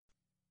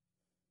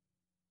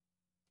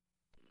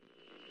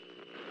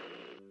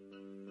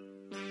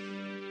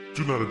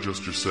Do not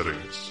adjust your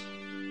settings.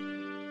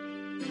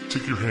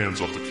 Take your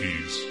hands off the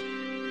keys.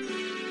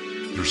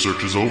 Your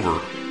search is over.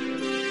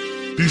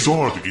 These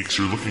are the geeks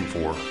you're looking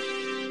for.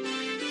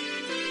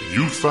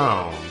 You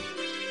found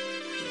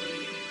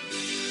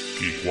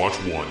Geek Watch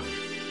 1.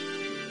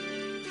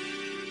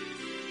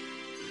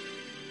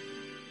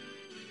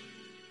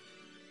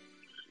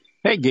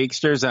 Hey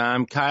Geeksters,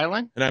 I'm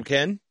Kylan. And I'm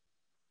Ken.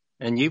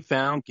 And you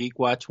found Geek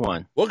Watch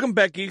 1. Welcome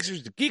back,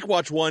 Geeksters, to Geek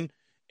Watch 1.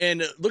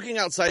 And looking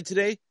outside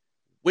today,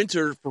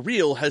 winter for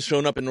real has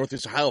shown up in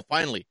Northeast Ohio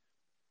finally.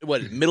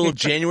 What, middle of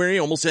January,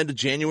 almost end of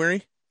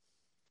January?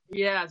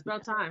 Yeah, it's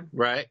about time.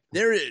 Right.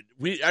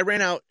 I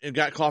ran out and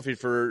got coffee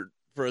for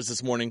us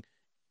this morning,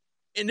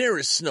 and there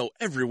is snow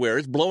everywhere.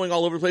 It's blowing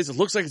all over the place. It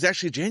looks like it's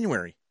actually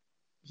January.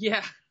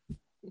 Yeah.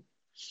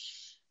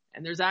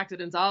 And there's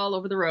accidents all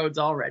over the roads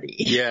already.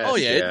 Yeah. Oh,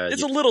 yeah.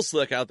 It's a little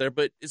slick out there,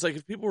 but it's like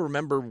if people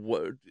remember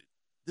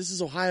this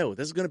is Ohio.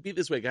 This is going to be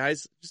this way,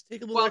 guys. Just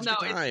take a little extra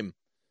time.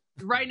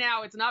 Right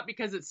now, it's not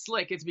because it's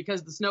slick. It's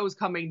because the snow's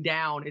coming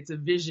down. It's a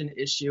vision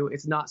issue.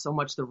 It's not so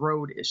much the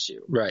road issue.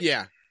 Right.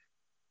 Yeah.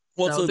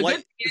 Well, so the good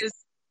thing is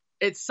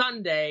it's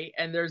Sunday,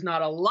 and there's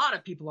not a lot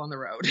of people on the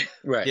road.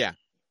 Right. Yeah.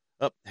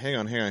 Oh, hang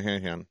on.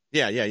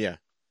 Yeah.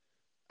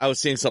 I was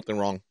seeing something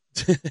wrong.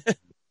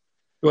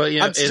 Well,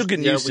 I'm still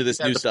getting used to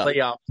this new stuff.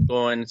 Playoffs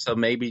going, so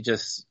maybe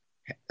just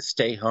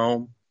stay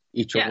home,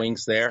 eat your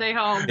wings there. Stay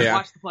home,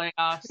 watch the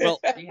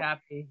playoffs, be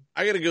happy.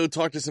 I got to go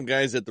talk to some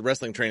guys at the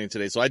wrestling training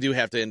today, so I do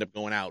have to end up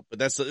going out. But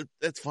that's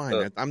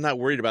fine. I'm not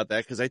worried about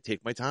that because I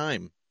take my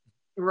time.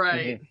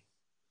 Right. Mm-hmm.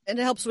 And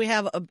it helps we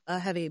have a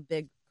heavy,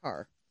 big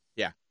car.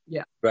 Yeah.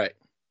 Yeah. Right.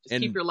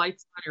 Just keep your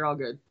lights on, you're all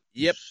good.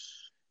 Yep.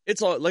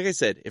 It's all, like I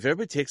said, if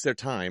everybody takes their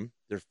time,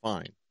 they're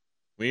fine.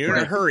 When you're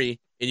in a hurry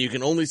and you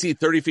can only see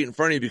 30 feet in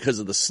front of you because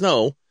of the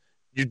snow,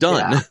 you're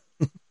done.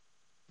 Yeah.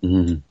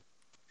 Mm-hmm.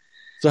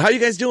 So how you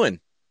guys doing?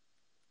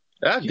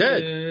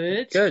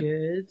 Good.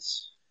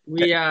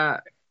 We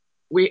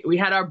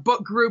had our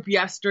book group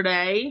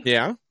yesterday.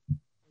 Yeah.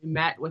 We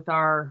met with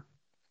our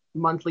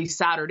monthly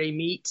Saturday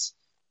meet,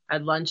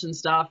 had lunch and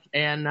stuff,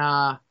 and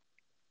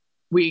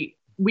we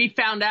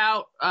found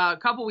out a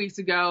couple weeks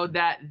ago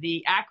that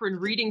the Akron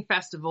Reading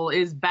Festival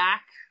is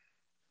back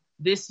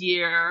this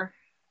year.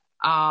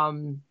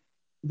 The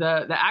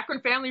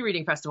Akron Family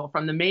Reading Festival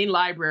from the main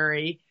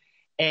library,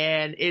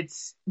 and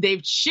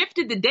they've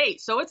shifted the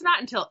date, so it's not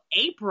until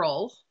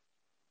April,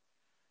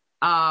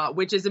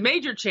 which is a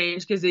major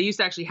change because they used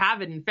to actually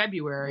have it in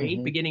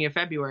February, beginning of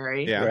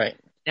February. Yeah. Right.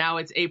 Now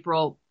it's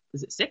April.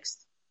 Is it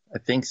 6th? I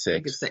think 6th. I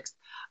think it's 6th.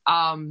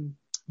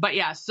 But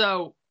yeah,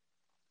 so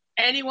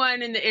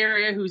anyone in the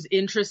area who's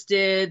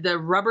interested, the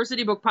Rubber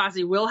City Book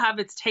Posse will have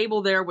its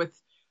table there with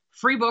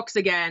free books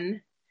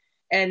again.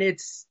 And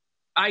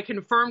I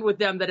confirmed with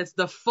them that it's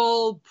the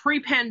full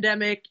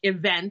pre-pandemic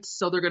event.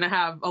 So they're going to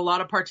have a lot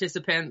of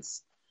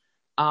participants.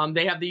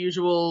 They have the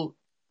usual,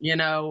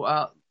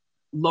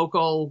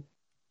 local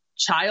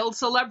child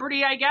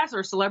celebrity, I guess,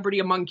 or celebrity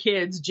among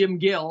kids, Jim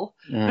Gill.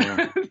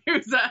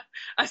 Who's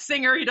a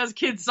singer. He does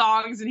kids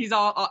songs and he's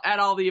all at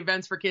all the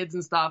events for kids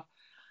and stuff.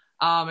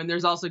 And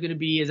there's also going to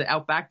be,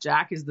 Outback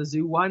Jack is the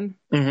zoo one.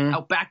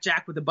 Outback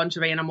Jack with a bunch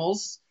of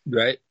animals.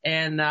 Right.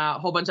 And a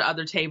whole bunch of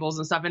other tables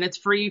and stuff. And it's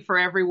free for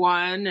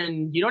everyone.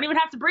 And you don't even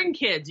have to bring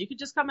kids. You could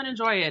just come and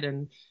enjoy it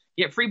and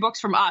get free books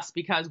from us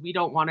because we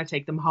don't want to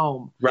take them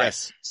home. Right.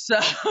 So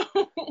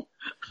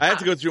I have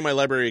to go through my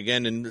library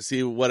again and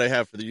see what I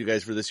have for you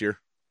guys for this year.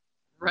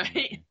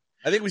 Right.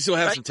 I think we still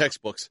have some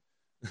textbooks.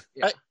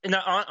 Yeah.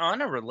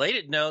 On a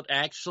related note,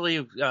 actually,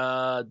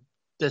 the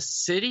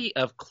city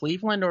of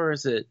Cleveland, or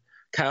is it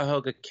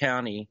Cuyahoga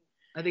County?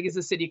 I think it's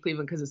the city of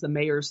Cleveland because it's the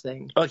mayor's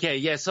thing. Okay,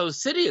 yeah. So the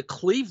city of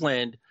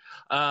Cleveland,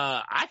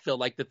 I feel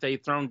like that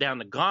they've thrown down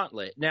the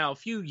gauntlet. Now, a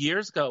few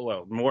years ago,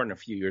 well, more than a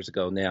few years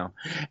ago now,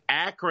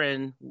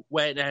 Akron,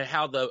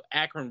 how the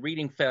Akron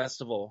Reading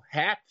Festival,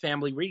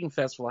 Family Reading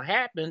Festival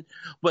happened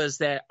was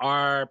that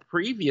our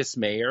previous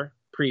mayor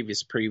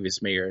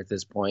at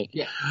this point,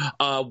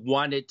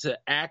 wanted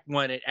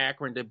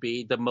Akron to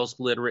be the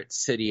most literate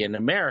city in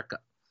America.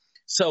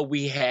 So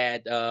we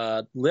had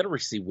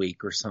Literacy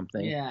Week or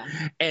something. Yeah.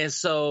 And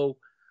so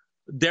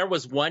there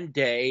was one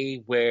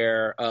day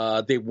where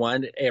they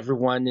wanted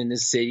everyone in the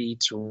city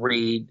to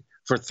read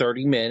for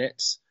 30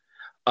 minutes.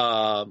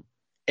 And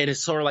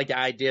it's sort of like the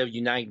idea of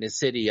uniting the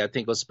city. I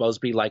think it was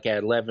supposed to be like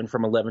at 11,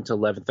 from 11 to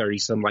 11:30,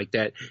 something like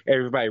that.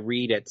 Everybody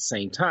read at the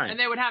same time. And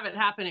they would have it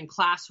happen in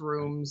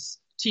classrooms.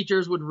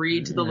 Teachers would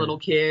read to the little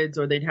kids,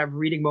 or they'd have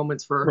reading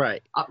moments for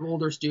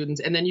older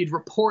students, and then you'd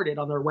report it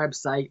on their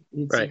website.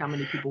 You'd see how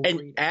many people read.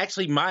 And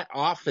actually, my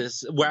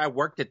office, where I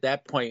worked at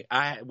that point,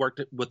 I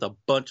worked with a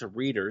bunch of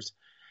readers,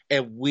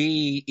 and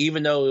we,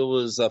 even though it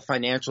was a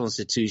financial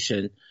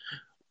institution,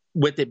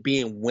 with it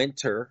being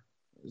winter,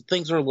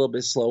 things were a little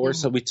bit slower,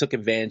 so we took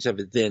advantage of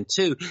it then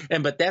too.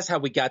 But that's how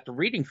we got the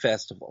reading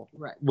festival.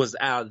 Was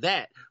out of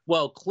that.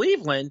 Well,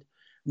 Cleveland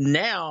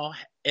now,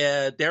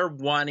 they're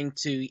wanting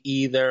to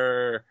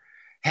either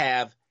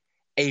have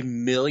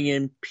 1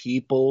 million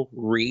people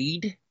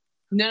read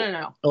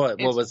No. What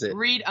It's was it?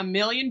 Read 1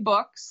 million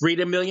books. Read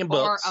 1 million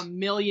books. Or 1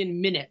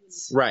 million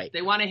minutes. Right.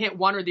 They want to hit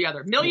one or the other.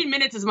 1 million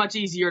minutes is much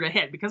easier to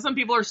hit because some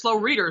people are slow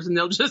readers and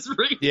they'll just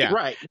read. Yeah.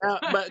 Right.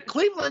 But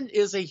Cleveland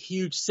is a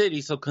huge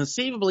city, so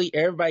conceivably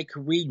everybody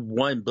could read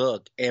one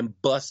book and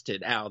bust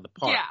it out of the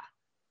park.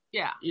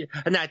 Yeah.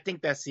 And I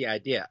think that's the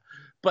idea.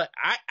 But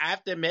I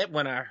have to admit,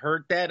 when I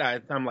heard that,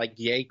 I'm like,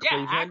 yay,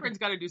 Cleveland. Yeah, Akron's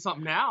got to do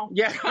something now.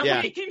 Yeah.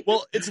 Yeah.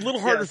 Well, it's a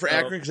little harder Yeah, for so-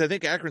 Akron because I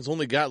think Akron's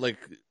only got like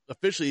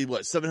officially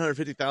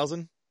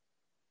 750,000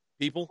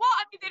 people. Well,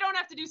 I mean, they don't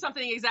have to do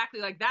something exactly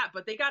like that,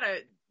 but they got to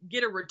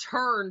get a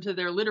return to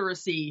their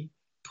literacy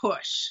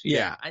push.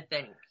 Yeah. I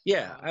think.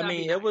 Yeah. So I that'd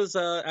mean, be it was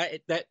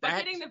But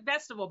getting the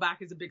festival back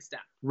is a big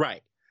step.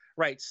 Right.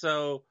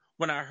 So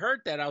when I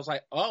heard that, I was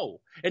like,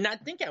 oh. And I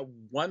think at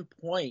one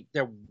point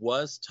there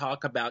was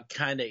talk about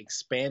kind of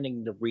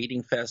expanding the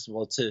reading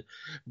festival to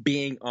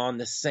being on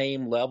the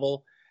same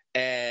level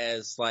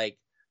as like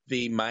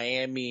the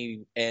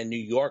Miami and New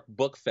York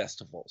book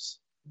festivals.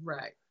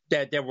 Right.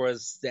 That there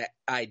was that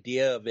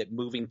idea of it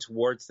moving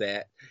towards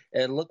that.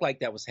 It looked like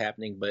that was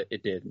happening, but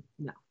it didn't.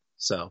 No.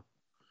 So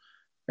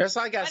that's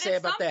all I got to say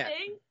about that.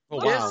 Oh,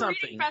 Look wow. for Something.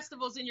 reading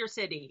festivals in your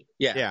city.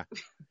 Yeah.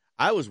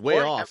 I was way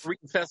or off. a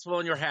reading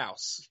festival in your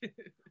house,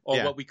 or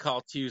Yeah. what we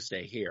call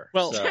Tuesday here.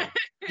 Well, So,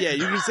 Yeah,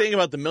 you were saying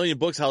about the 1 million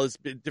books, how it's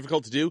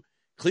difficult to do.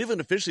 Cleveland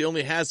officially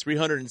only has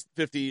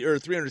 350 or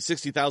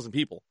 360,000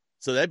 people.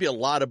 So that'd be a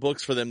lot of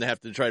books for them to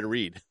have to try to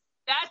read.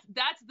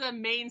 That's the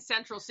main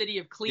central city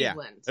of Yeah.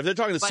 Cleveland. If they're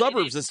talking the But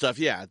suburbs and stuff,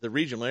 yeah, the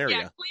regional area.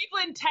 Yeah,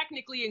 Cleveland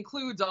technically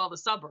includes all the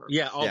suburbs.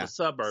 yeah, all Yeah. the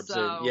suburbs.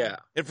 So- Yeah.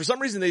 And for some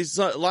reason, they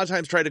a lot of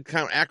times try to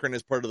count Akron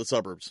as part of the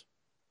suburbs.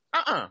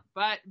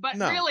 But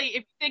No. really,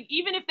 if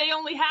even if they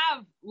only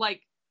have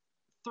like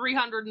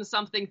 300 and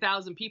something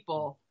thousand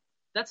people,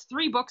 that's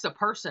 3 books a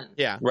person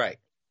Yeah. Right.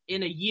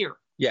 in a year.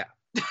 Yeah.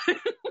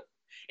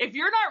 If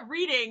you're not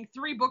reading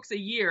 3 books a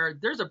year,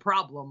 there's a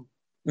problem.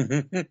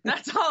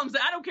 That's all I'm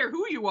saying. I don't care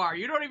who you are.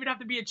 You don't even have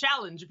to be a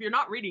challenge. If you're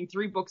not reading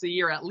 3 books a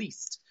year at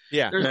least,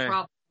 Yeah. there's Right. a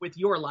problem with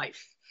your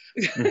life.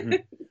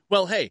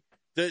 Well, hey,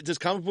 does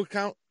comic book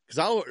count? Because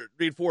I'll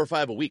read 4 or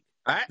 5 a week.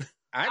 I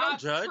don't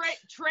judge.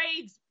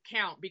 Trades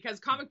count because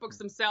comic books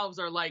themselves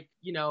are like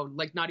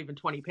not even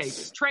 20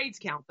 pages. Trades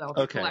count though if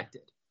they're Okay.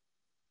 collected.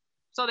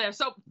 So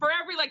for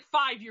every like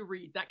 5 you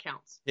read, that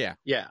counts. Yeah.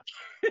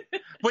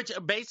 Which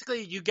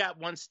basically you got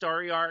one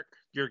story arc,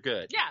 you're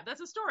good. Yeah, that's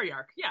a story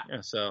arc. Yeah.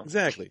 Yeah. So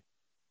Exactly.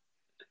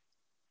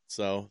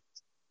 So,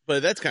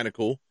 but that's kind of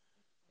cool.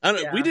 I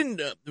don't. Yeah. We didn't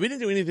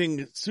do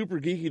anything super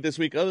geeky this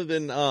week, other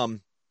than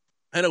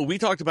I know we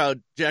talked about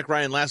Jack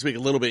Ryan last week a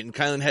little bit, and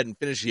Kylan hadn't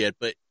finished yet,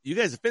 but you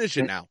guys have finished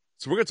it now,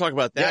 so we're gonna talk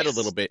about that Yes. a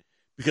little bit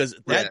because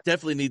that Yeah.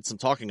 definitely needs some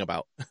talking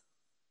about.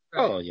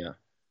 Oh yeah.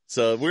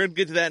 So we're gonna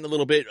get to that in a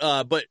little bit.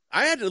 But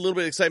I had a little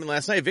bit of excitement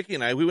last night. Vicky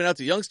and we went out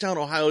to Youngstown,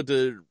 Ohio,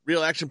 to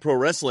Real Action Pro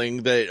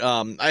Wrestling. That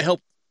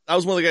I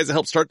was one of the guys that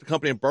helped start the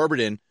company in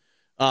Barberton.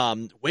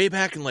 Way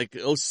back in like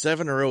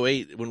 07 or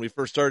 08 when we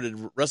first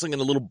started wrestling in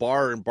a little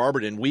bar in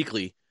Barberton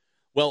weekly.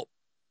 Well,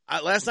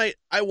 last night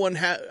I won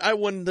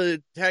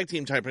the tag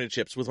team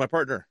championships with my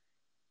partner.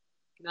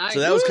 Nice. So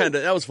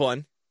that was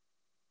fun.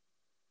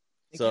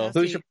 So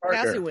Who's your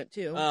partner? Cassie went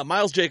too.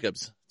 Miles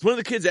Jacobs. It's one of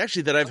the kids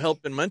actually that I've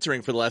helped been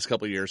mentoring for the last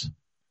couple of years.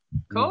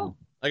 Cool.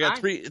 I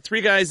got Nice.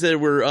 three guys that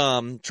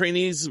were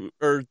trainees,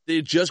 or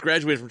they just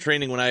graduated from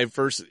training when I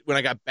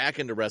got back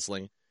into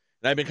wrestling,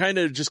 and I've been kind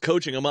of just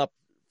coaching them up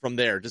from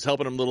there, just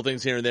helping them little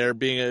things here and there,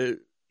 being a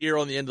ear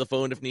on the end of the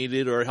phone if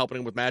needed, or helping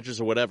them with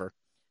matches or whatever.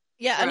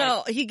 Yeah, I Right.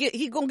 know.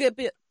 He gonna get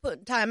put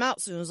in timeout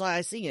as soon as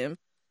I see him.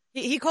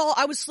 He called.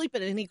 I was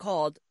sleeping and he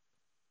called.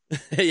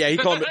 Yeah, he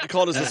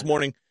called us this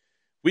morning.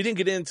 We didn't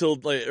get in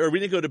we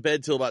didn't go to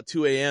bed till about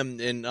 2 a.m.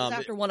 and It was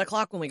after 1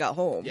 o'clock when we got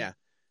home. yeah,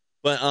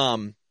 but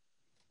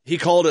he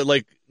called at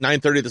like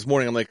 9:30 this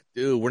morning. I'm like,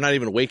 dude, we're not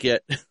even awake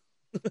yet.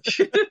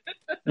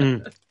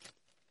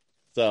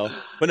 So,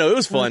 but no, it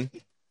was fun.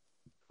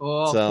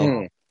 Cool.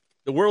 So,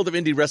 the world of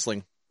indie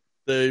wrestling.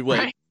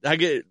 Right.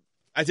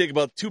 I take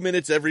about 2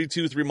 minutes every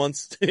 2-3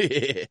 months.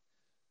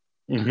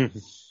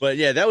 But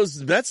yeah,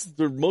 that's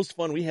the most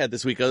fun we had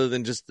this week, other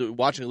than just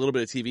watching a little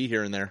bit of TV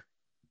here and there.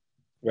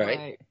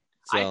 Right.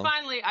 So,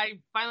 I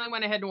finally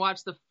went ahead and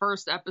watched the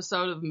first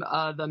episode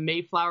of the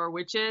Mayflower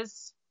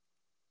Witches,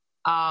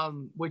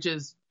 which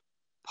is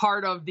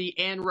part of the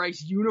Anne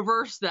Rice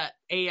universe that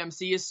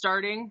AMC is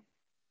starting,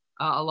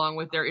 along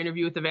with their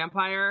Interview with the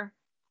Vampire,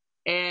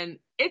 and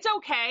it's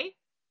okay.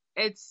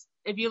 It's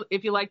if you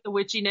like the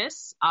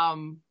witchiness. I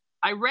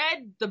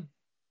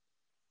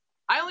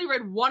only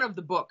read one of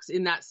the books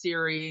in that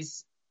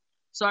series,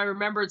 so I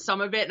remembered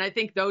some of it, and I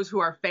think those who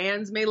are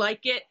fans may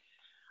like it.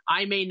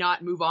 I may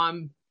not move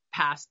on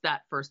past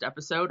that first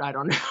episode. I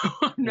don't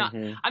know.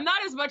 I'm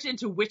not as much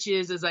into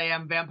witches as I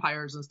am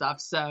vampires and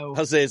stuff. So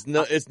I'll say it's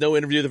no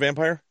Interview with the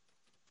Vampire.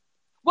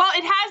 well,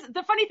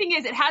 the funny thing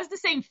is it has the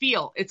same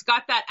feel. It's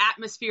got that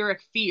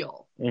atmospheric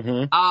feel.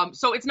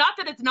 So it's not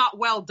that it's not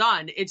well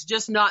done. It's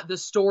just not the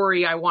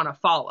story I want to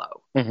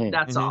follow.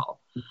 That's all.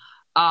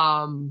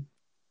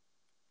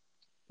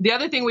 the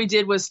other thing we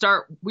did was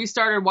we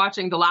started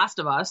watching The Last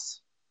of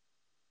Us.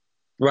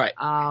 Right.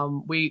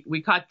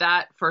 We caught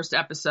that first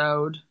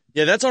episode.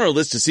 Yeah, that's on our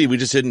list to see. We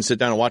just didn't sit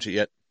down and watch it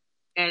yet.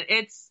 And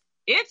it's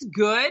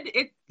good.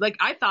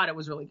 I thought it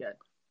was really good.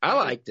 I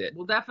liked it.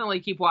 We'll definitely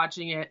keep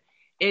watching it.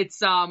 It's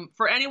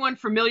for anyone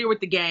familiar with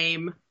the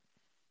game,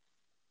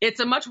 it's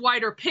a much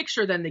wider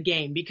picture than the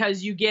game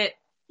because you get,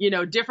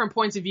 different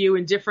points of view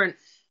and different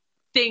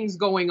things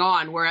going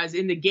on. Whereas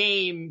in the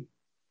game,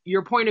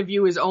 your point of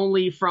view is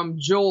only from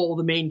Joel,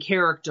 the main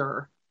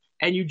character,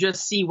 and you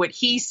just see what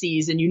he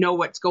sees and you know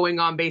what's going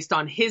on based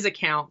on his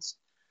accounts.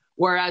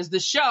 Whereas the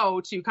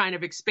show, to kind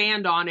of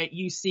expand on it,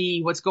 you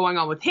see what's going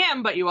on with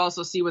him, but you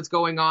also see what's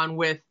going on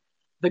with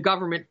the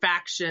government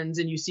factions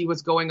and you see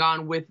what's going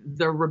on with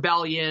the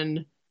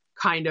rebellion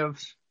kind of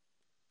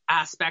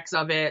aspects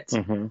of it.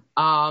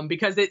 Mm-hmm.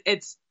 Because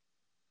it's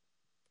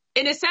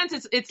in a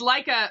sense, it's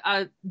like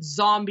a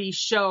zombie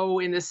show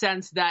in the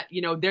sense that,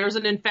 there's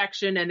an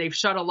infection and they've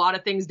shut a lot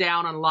of things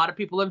down and a lot of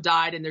people have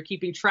died and they're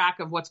keeping track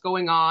of what's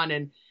going on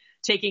and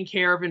taking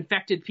care of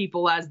infected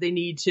people as they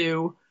need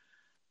to.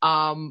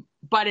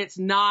 But it's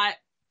not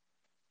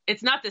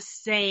the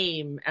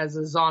same as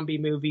a zombie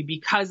movie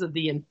because of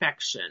the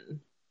infection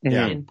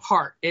in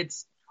part.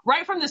 It's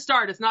right from the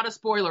start. It's not a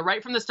spoiler.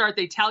 Right from the start,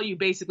 they tell you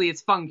basically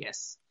it's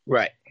fungus.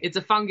 Right. It's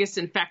a fungus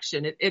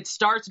infection. It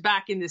starts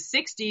back in the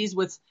 60s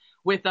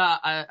with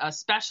a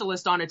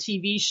specialist on a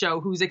TV show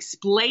who's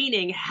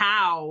explaining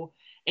how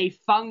a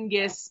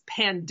fungus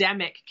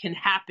pandemic can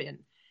happen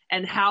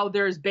and how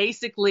there's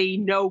basically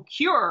no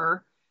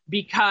cure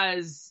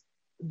because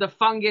the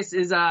fungus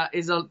is a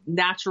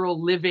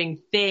natural living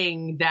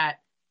thing that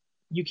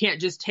you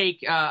can't just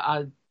take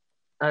a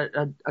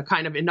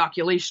kind of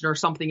inoculation or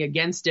something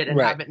against it and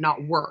have it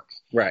not work.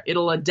 Right.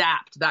 It'll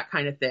adapt, that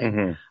kind of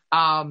thing.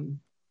 Mm-hmm.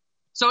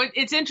 So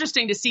it's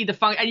interesting to see the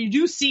fungus, and you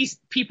do see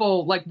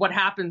people like what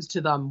happens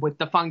to them with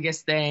the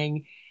fungus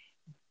thing.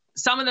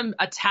 Some of them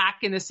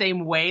attack in the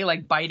same way,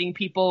 like biting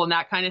people and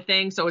that kind of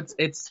thing. So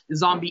it's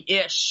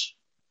zombie-ish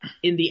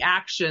in the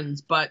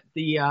actions, but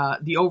the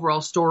overall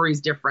story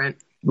is different.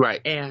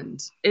 Right.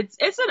 And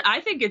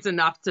I think it's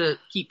enough to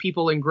keep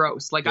people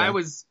engrossed. Like I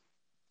was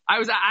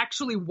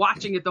actually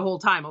watching it the whole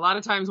time. A lot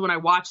of times when I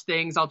watch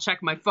things, I'll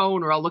check my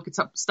phone or I'll look at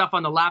some stuff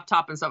on the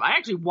laptop and stuff. I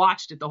actually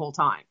watched it the whole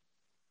time.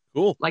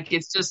 Cool. Like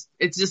it's just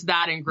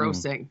that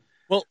engrossing.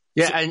 Well,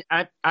 yeah. So,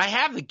 and I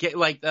have the game,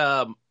 like,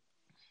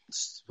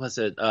 what's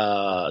it?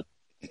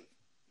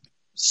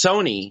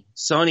 Sony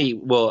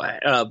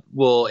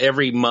will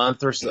every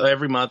month or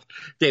so,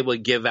 they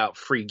would give out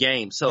free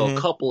games. So a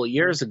couple of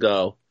years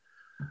ago,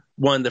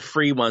 one of the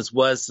free ones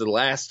was The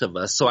Last of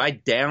Us. So I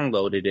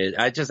downloaded it.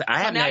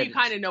 Now you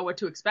kind of know what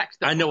to expect,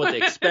 though. I know what to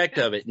expect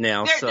of it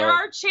now. There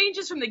are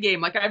changes from the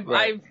game. Like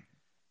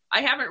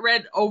I haven't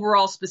read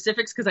overall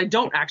specifics because I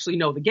don't actually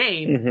know the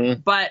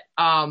game, but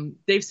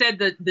they've said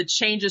that the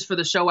changes for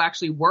the show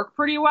actually work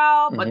pretty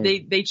well, but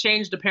they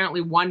changed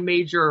apparently one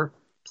major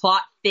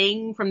plot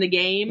thing from the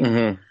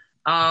game.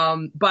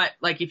 But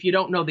like if you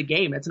don't know the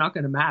game, it's not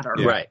going to matter.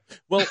 Yeah. Right.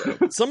 Well,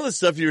 some of the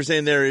stuff you were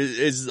saying there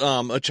is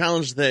a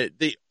challenge that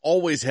they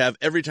always have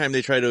every time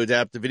they try to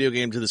adapt the video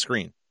game to the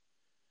screen.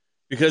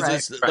 Because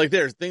it's like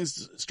there's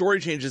things,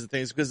 story changes and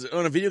things, because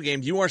on a video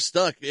game, you are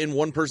stuck in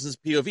one person's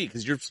POV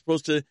because you're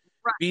supposed to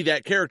be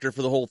that character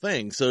for the whole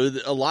thing. So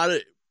a lot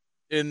of,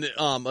 in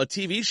a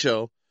TV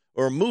show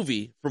or a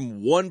movie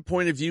from one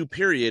point of view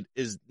period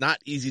is not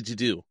easy to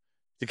do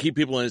to keep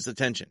people in its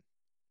attention.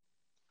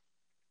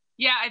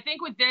 Yeah, I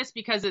think with this,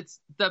 because it's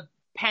the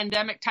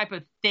pandemic type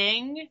of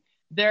thing,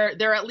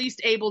 they're at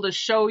least able to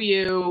show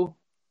you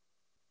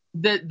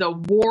the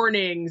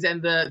warnings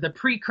and the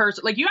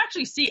precursor. Like you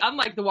actually see,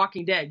 unlike The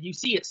Walking Dead, you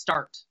see it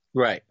start.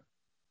 Right.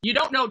 You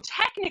don't know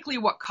technically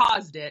what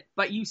caused it,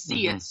 but you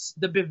see it's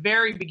the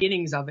very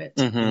beginnings of it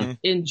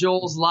in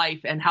Joel's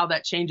life and how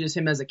that changes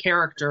him as a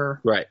character.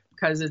 Right.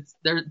 Because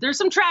there's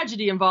some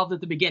tragedy involved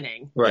at the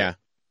beginning. Right.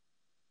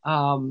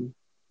 Yeah.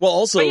 Well,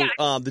 also,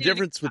 the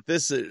difference with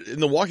this in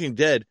The Walking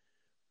Dead,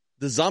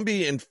 the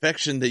zombie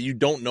infection that you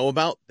don't know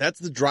about, that's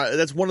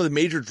one of the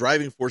major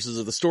driving forces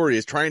of the story,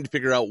 is trying to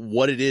figure out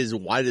what it is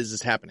and why is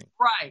this happening.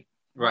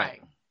 Right.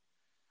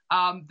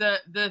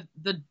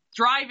 The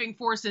driving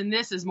force in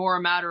this is more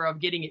a matter of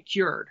getting it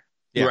cured.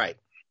 Yeah. Right.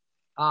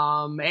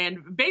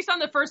 And based on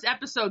the first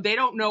episode, they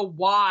don't know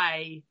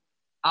why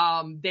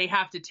they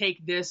have to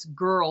take this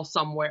girl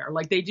somewhere.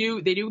 Like they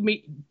do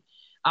meet.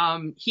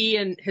 He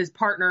and his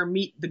partner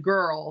meet the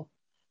girl,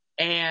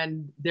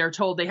 and they're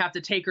told they have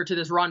to take her to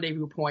this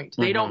rendezvous point.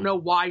 They don't know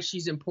why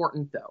she's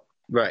important, though.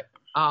 Right.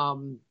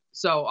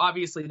 So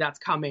obviously that's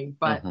coming.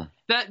 But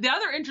the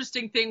other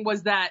interesting thing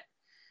was that,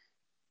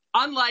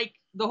 unlike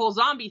the whole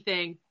zombie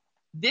thing,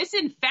 this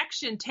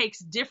infection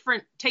takes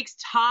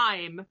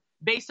time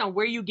based on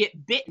where you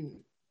get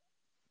bitten.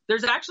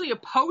 There's actually a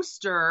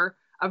poster,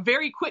 a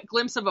very quick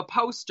glimpse of a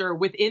poster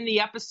within the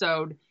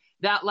episode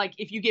that, like,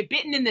 if you get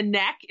bitten in the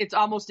neck, it's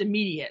almost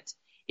immediate.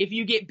 If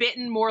you get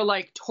bitten more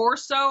like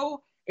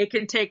torso, it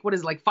can take,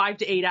 5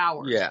 to 8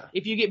 hours. Yeah.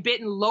 If you get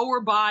bitten lower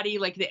body,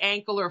 like the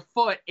ankle or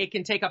foot, it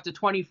can take up to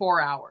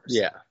 24 hours.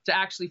 Yeah. To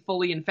actually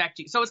fully infect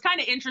you. So it's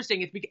kind of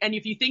interesting. And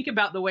if you think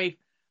about the way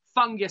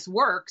fungus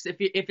works, if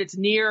it's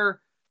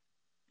near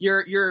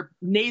your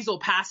nasal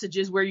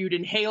passages where you'd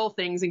inhale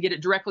things and get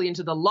it directly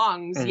into the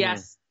lungs,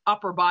 yes,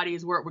 upper body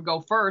is where it would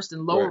go first,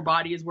 and lower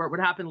body is where it would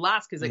happen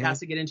last because it has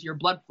to get into your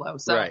blood flow.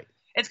 So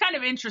it's kind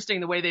of interesting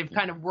the way they've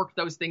kind of worked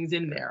those things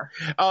in there.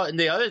 Oh, and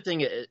the other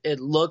thing it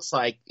looks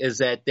like is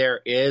that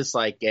there is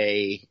like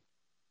a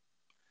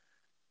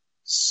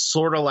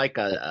sort of like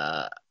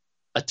a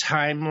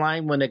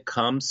timeline when it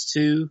comes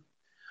to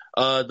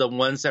the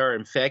ones that are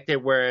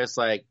infected, whereas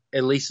like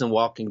at least in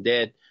Walking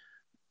Dead,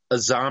 a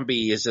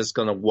zombie is just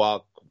going to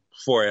walk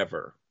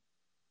forever.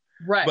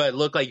 Right. But it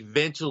looked like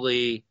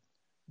eventually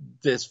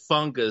this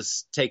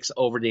fungus takes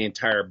over the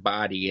entire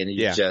body and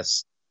you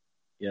just,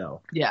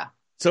 Yeah.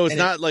 So it's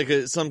not like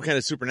some kind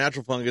of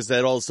supernatural fungus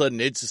that all of a sudden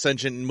it's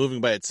sentient and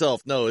moving by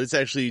itself. No, it's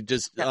actually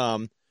just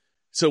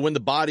so when the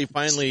body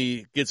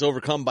finally gets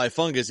overcome by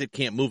fungus, it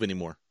can't move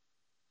anymore.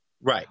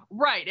 Right.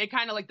 Right. It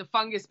kind of like the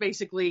fungus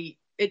basically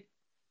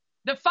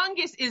the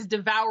fungus is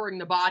devouring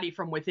the body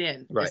from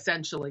within,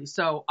 essentially.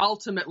 So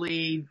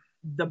ultimately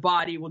the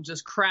body will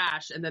just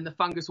crash and then the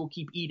fungus will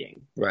keep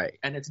eating. Right.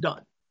 And it's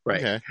done.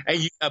 Right.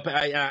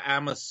 Okay. And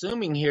I'm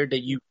assuming here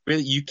that you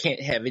can't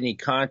have any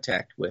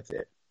contact with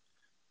it.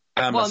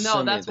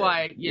 That's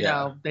why,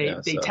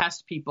 they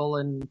test people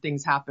and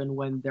things happen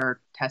when they're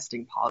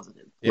testing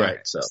positive. Yeah. Right.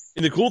 So,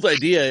 and the cool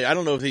idea, I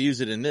don't know if they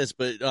use it in this,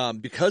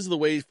 but because of the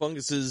way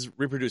funguses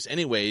reproduce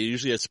anyway, it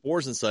usually has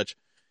spores and such,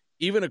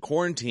 even a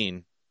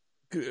quarantine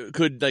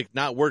could like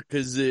not work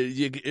because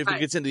if it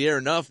gets into the air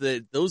enough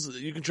that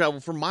you can travel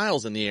for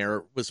miles in the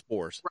air with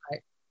spores.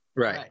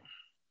 Right.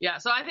 Yeah.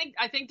 So I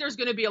think there's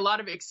going to be a lot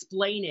of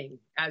explaining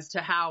as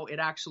to how it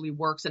actually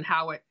works and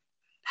how it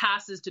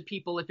passes to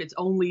people if it's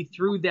only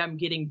through them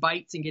getting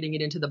bites and getting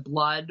it into the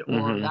blood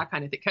or that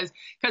kind of thing.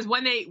 Because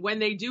when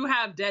they do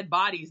have dead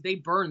bodies, they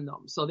burn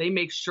them. So they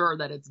make sure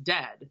that it's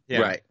dead.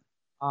 Yeah. Right.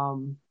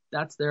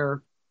 That's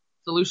their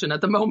solution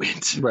at the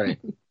moment. Right.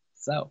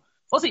 So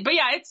we'll see. But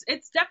yeah,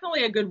 it's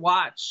definitely a good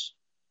watch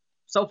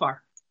so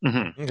far.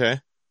 Mm-hmm. Okay.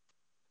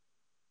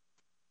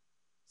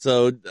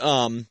 So,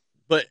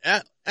 but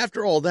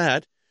after all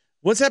that,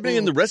 what's happening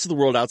in the rest of the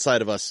world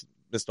outside of us,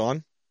 Miss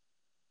Dawn?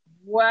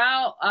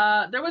 Well,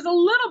 there was a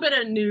little bit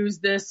of news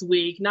this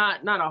week,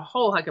 not a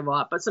whole heck of a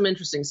lot, but some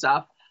interesting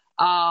stuff.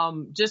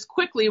 Just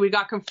quickly, we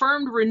got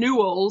confirmed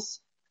renewals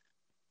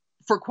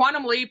for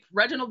Quantum Leap,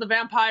 Reginald the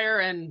Vampire,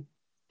 and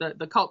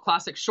the cult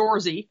classic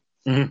Shoresy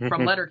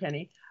from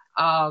Letterkenny.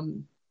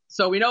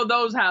 So we know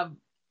those have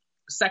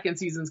second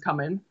seasons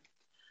coming.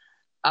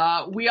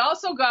 We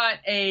also got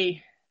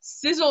a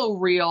sizzle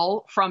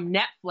reel from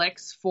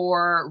Netflix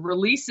for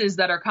releases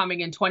that are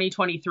coming in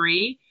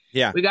 2023.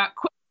 Yeah. We got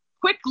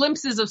quick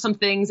glimpses of some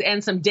things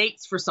and some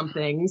dates for some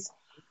things.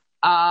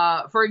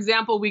 For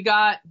example, we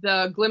got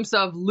the glimpse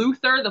of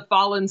Luther, the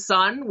Fallen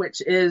Son,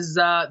 which is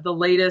the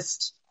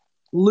latest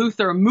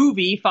Luther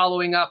movie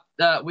following up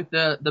with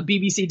the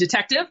BBC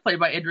detective played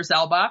by Idris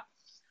Elba.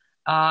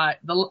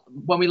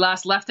 When we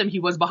last left him, he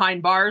was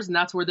behind bars, and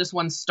that's where this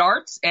one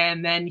starts.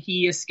 And then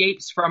he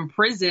escapes from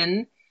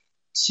prison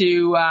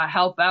to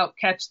help out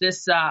catch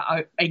this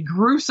a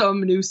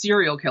gruesome new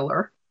serial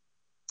killer.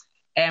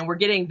 And we're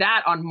getting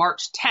that on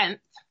March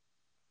 10th.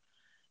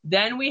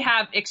 Then we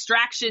have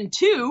Extraction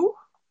 2,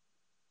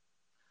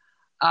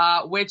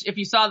 which, if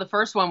you saw the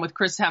first one with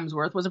Chris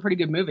Hemsworth, was a pretty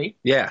good movie.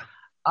 Yeah.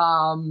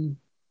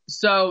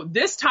 So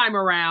this time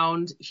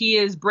around, he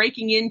is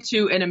breaking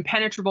into an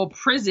impenetrable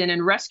prison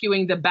and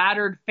rescuing the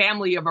battered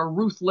family of a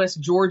ruthless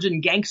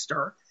Georgian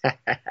gangster.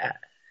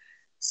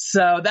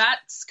 So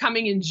that's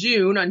coming in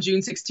June, on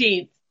June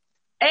 16th.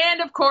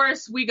 And, of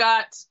course, we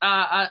got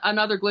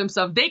another glimpse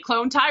of They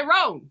Clone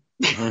Tyrone.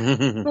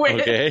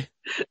 Okay.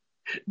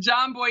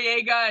 John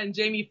Boyega and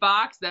Jamie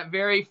Foxx, that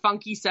very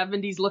funky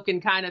 70s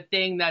looking kind of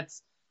thing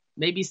that's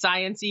maybe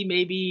science-y,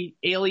 maybe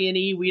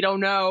alien-y, we don't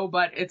know,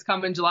 but it's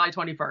coming July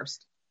 21st.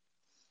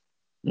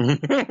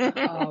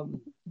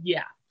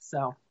 Yeah,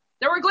 so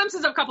there were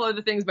glimpses of a couple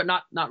other things, but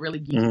not really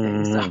geeky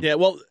things. So. Yeah,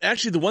 well,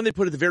 actually, the one they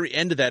put at the very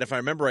end of that, if I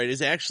remember right,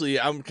 is actually,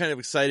 I'm kind of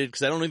excited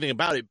because I don't know anything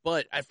about it,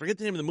 but I forget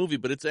the name of the movie,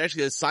 but it's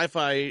actually a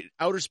sci-fi,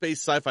 outer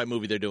space sci-fi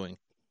movie they're doing.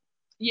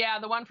 Yeah,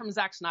 the one from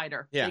Zack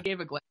Snyder. Yeah. They gave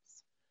a glimpse.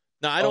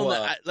 No, I don't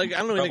know. I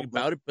don't know anything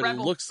about it, but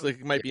Rebel it looks like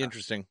it might be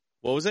interesting.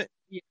 What was it?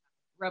 Yeah,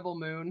 Rebel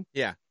Moon.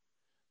 Yeah.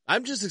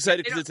 I'm just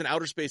excited because it's an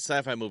outer space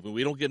sci-fi movie.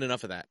 We don't get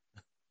enough of that.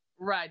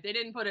 Right. They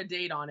didn't put a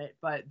date on it,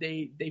 but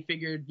they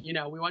figured,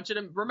 we want you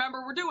to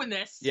remember we're doing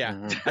this.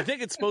 Yeah. I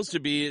think it's supposed to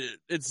be,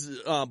 it's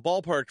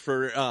ballparked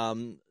for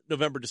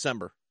November,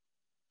 December.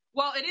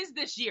 Well, it is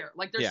this year.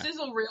 Like their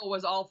sizzle reel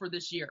was all for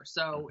this year.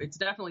 So it's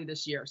definitely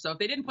this year. So if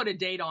they didn't put a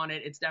date on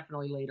it, it's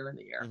definitely later in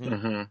the year.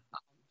 Mm-hmm.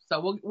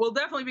 So we'll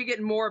definitely be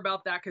getting more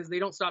about that because they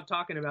don't stop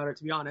talking about it,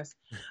 to be honest.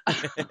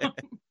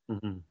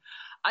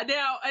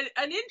 Now,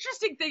 an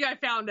interesting thing I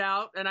found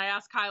out, and I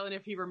asked Kylan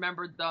if he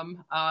remembered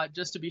them,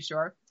 just to be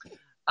sure.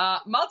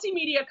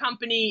 Multimedia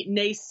company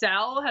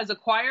Nacelle has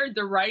acquired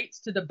the rights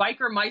to the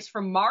Biker Mice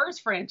from Mars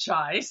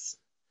franchise.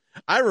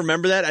 I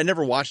remember that. I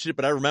never watched it,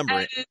 but I remember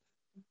it.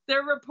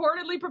 They're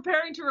reportedly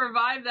preparing to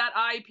revive that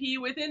IP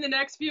within the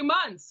next few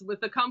months, with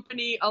the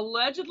company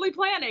allegedly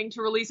planning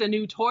to release a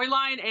new toy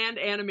line and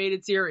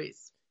animated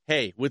series.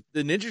 Hey, with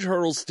the Ninja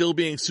Turtles still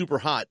being super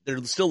hot,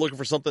 they're still looking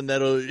for something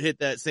that'll hit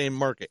that same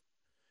market.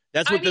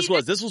 That's what this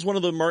was. This was one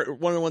of the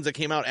ones that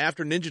came out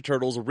after Ninja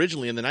Turtles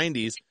originally in the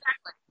 90s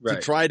to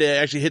try to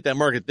actually hit that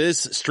market. This,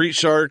 Street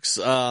Sharks,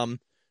 they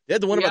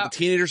had the one about the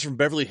teenagers from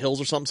Beverly Hills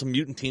or something, some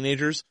mutant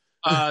teenagers.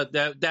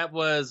 That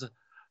was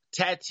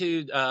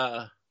tattooed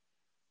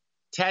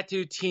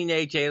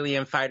teenage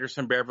alien fighters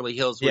from Beverly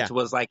Hills, which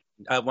was like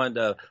one of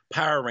the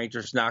Power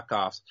Rangers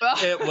knockoffs.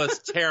 It was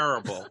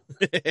terrible.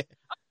 Of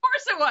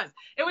course it was.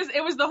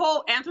 It was the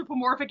whole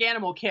anthropomorphic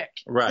animal kick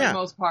for the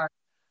most part.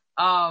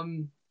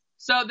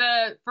 So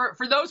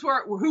for those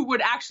who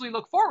would actually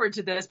look forward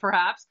to this,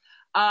 perhaps,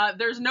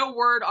 there's no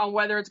word on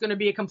whether it's going to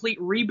be a complete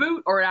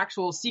reboot or an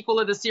actual sequel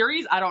of the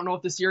series. I don't know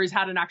if the series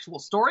had an actual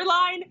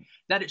storyline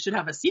that it should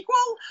have a sequel,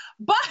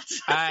 but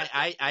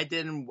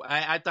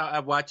I thought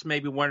I watched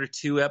maybe one or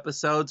two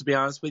episodes, to be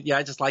honest with you.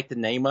 I just like the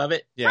name of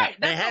it. Yeah. Right,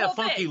 they had a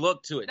funky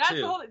look to it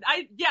too.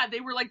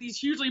 They were like these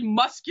hugely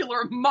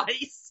muscular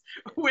mice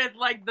with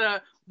like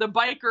the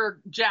biker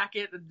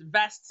jacket, the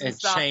vests and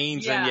stuff.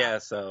 Chains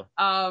so.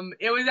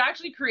 It was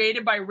actually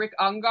created by Rick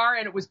Ungar,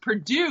 and it was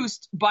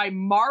produced by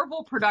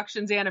Marvel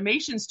Productions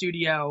Animation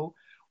Studio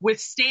with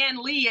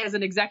Stan Lee as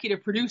an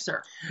executive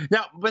producer.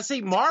 Now, but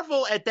see,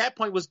 Marvel at that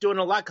point was doing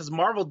a lot because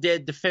Marvel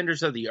did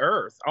Defenders of the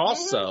Earth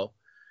also. Mm-hmm.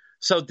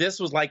 So this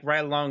was like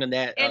right along in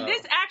that. And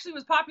this actually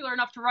was popular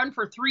enough to run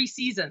for 3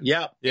 seasons.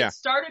 Yep. Yeah. It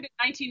started in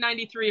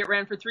 1993. It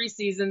ran for 3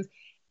 seasons.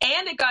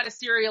 And it got a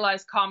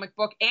serialized comic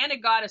book, and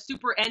it got a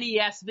Super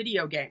NES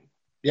video game.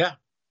 Yeah.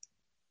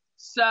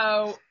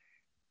 So,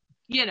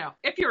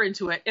 if you're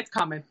into it, it's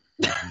coming.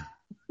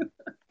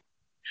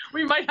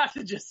 We might have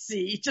to just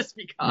see, just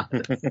because.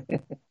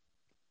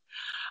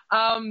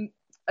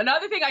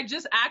 Another thing I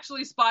just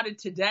actually spotted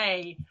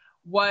today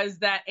was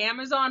that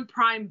Amazon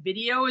Prime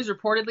Video is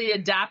reportedly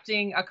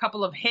adapting a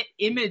couple of hit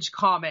Image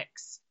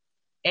comics.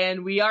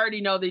 And we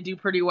already know they do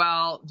pretty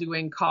well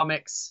doing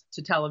comics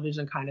to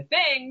television kind of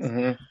things.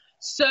 Mm-hmm.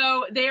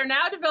 So they are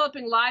now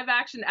developing live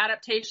action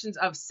adaptations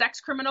of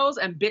Sex Criminals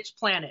and Bitch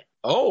Planet.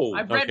 Oh,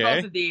 I've read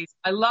both of these.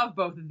 I love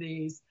both of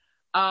these.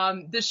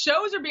 The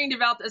shows are being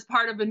developed as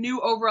part of a new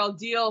overall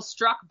deal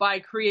struck by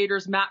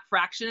creators Matt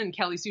Fraction and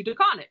Kelly Sue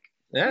DeConnick,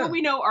 who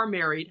we know are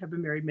married, have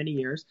been married many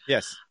years.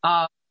 Yes.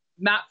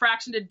 Matt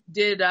Fraction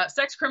did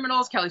Sex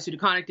Criminals. Kelly Sue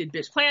DeConnick did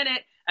Bitch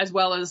Planet, as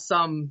well as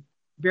some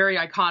very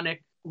iconic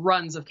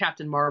runs of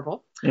Captain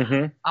Marvel.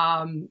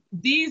 Mm-hmm.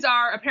 These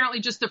are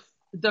apparently just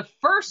the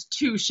first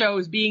 2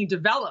 shows being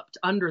developed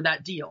under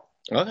that deal.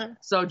 Okay.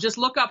 So just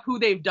look up who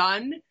they've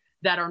done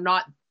that are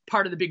not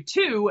part of the big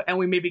 2, and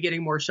we may be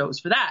getting more shows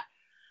for that.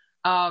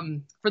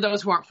 For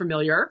those who aren't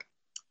familiar,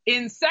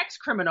 in Sex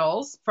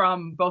Criminals,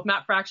 from both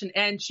Matt Fraction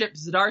and Chip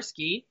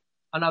Zdarsky,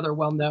 another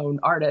well-known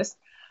artist,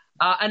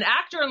 an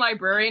actor and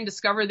librarian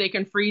discover they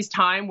can freeze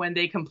time when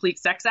they complete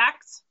sex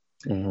acts.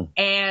 Mm-hmm.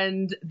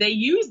 And they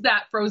use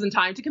that frozen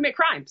time to commit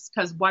crimes,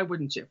 because why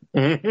wouldn't you?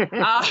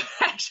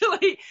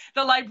 Actually,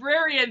 the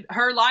librarian,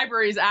 her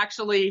library is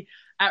actually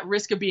at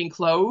risk of being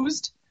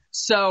closed.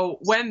 So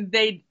when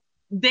they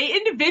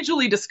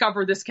individually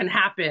discover this can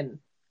happen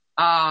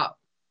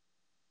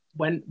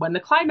when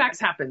the climax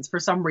happens for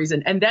some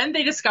reason, and then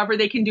they discover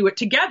they can do it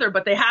together,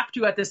 but they have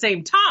to at the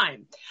same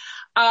time.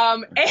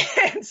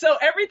 And so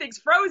everything's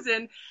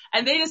frozen,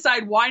 and they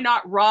decide why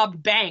not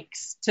rob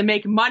banks to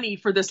make money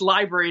for this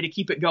library to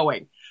keep it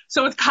going.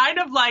 So it's kind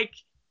of like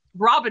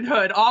Robin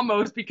Hood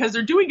almost, because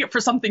they're doing it for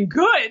something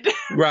good,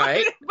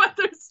 right? but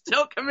they're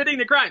still committing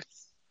the crime.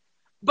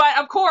 But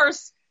of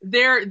course,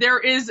 there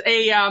is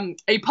a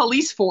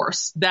police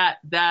force that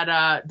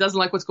doesn't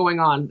like what's going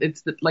on.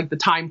 It's like the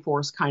Time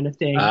Force kind of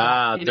thing.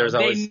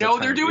 They know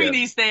they're doing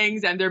these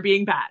things, and they're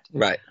being bad.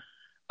 Right.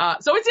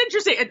 So it's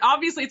interesting.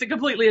 Obviously, it's a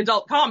completely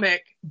adult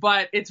comic,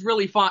 but it's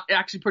really fun.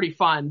 Actually, pretty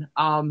fun.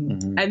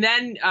 And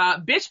then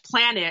Bitch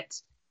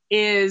Planet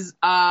is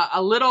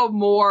a little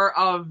more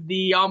of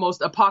the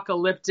almost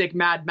apocalyptic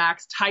Mad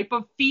Max type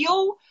of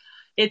feel.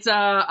 It's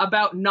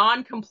about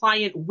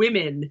non-compliant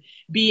women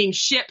being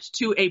shipped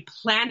to a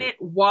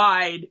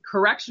planet-wide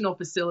correctional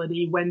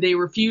facility when they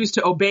refuse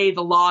to obey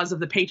the laws of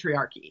the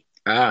patriarchy.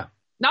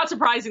 Not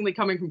surprisingly,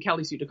 coming from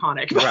Kelly Sue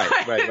DeConnick.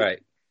 Right.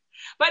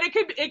 But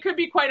it could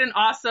be quite an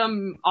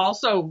awesome,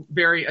 also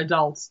very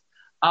adult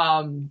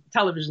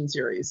television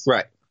series.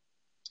 Right.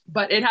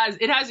 But it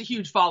has a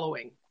huge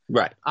following.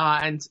 Right.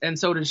 And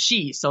so does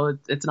she. So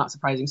it's not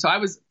surprising. So I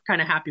was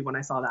kind of happy when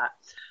I saw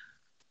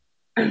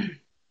that.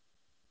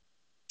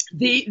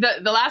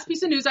 The last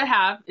piece of news I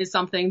have is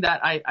something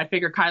that I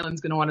figure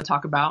Kylan's going to want to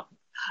talk about.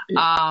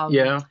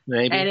 Yeah,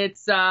 maybe. And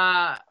it's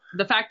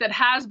the fact that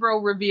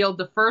Hasbro revealed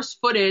the first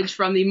footage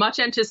from the much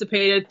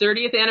anticipated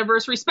 30th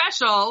anniversary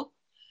special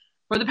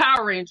for the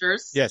Power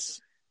Rangers.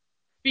 Yes.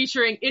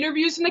 featuring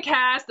interviews from the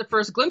cast, the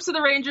first glimpse of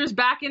the Rangers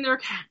back in their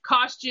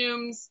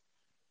costumes,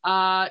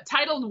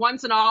 titled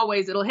Once and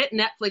Always. It'll hit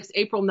Netflix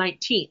April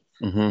 19th.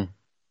 Mm-hmm.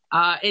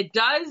 It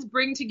does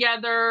bring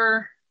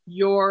together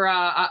your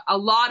a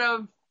lot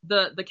of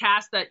the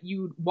cast that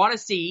you want to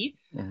see.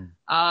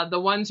 Mm-hmm. The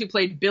ones who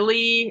played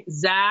Billy,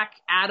 Zach,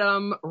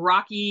 Adam,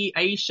 Rocky,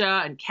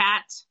 Aisha, and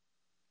Kat.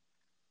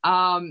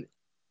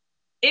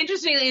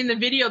 Interestingly, in the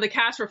video, the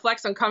cast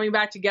reflects on coming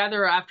back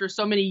together after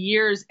so many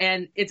years,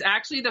 and it's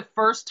actually the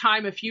first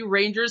time a few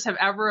Rangers have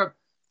ever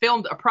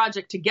filmed a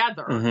project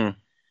together. Mm-hmm.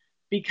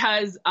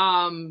 Because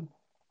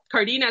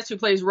Cardenas, who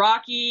plays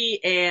Rocky,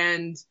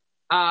 and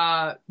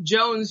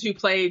Jones, who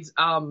plays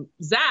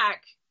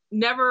Zach,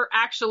 never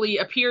actually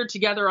appeared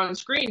together on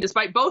screen,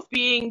 despite both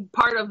being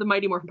part of the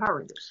Mighty Morphin Power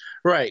Rangers.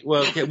 Right.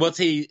 Well,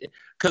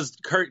 because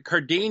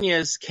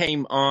Cardenas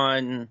came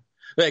on.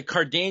 Like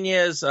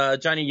Cardenas,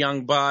 Johnny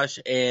Young Bosch,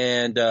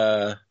 and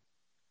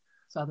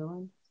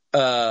Sutherland,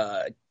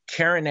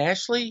 Karen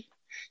Ashley.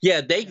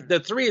 Yeah,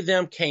 the three of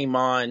them came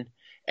on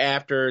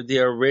after the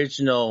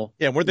original.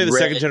 Yeah, weren't they the Red,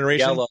 second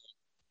generation? Yellow,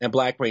 and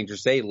Black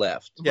Rangers? They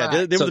left. Yeah,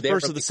 Right. they were the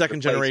first of the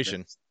second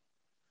generation.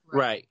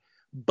 Right.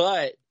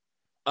 But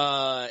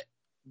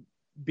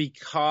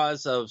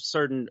because of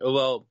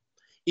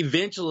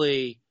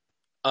eventually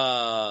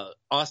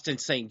Austin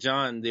St.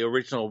 John, the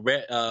original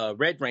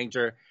Red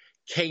Ranger,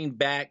 came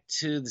back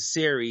to the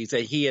series,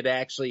 and he had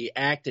actually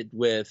acted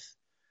with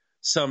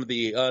some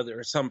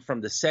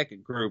from the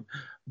second group,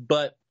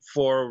 but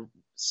for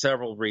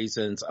several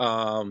reasons.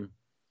 The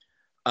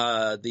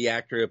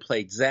actor who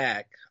played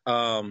Zach,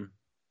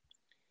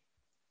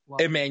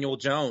 Emmanuel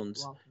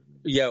Jones.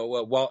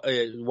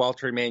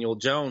 Walter Emmanuel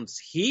Jones.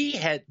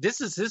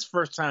 This is his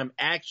first time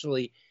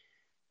actually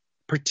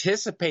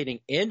participating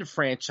in the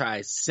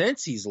franchise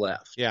since he's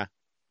left. Yeah.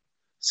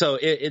 So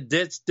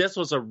this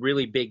was a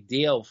really big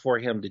deal for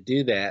him to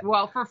do that.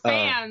 Well, for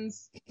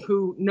fans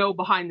who know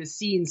behind the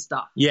scenes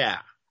stuff, Yeah.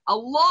 a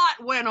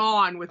lot went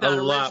on with that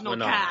original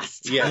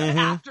cast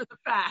after the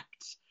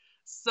fact.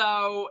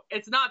 So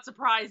it's not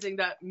surprising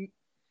that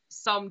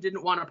some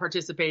didn't want to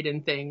participate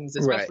in things,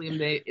 especially if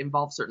they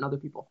involve certain other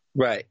people.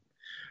 Right.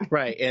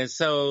 Right. And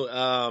so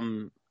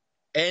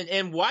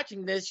and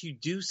watching this, you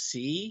do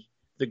see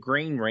the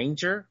Green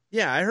Ranger.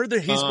 Yeah, I heard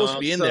that he's supposed to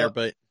be in there,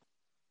 but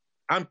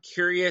I'm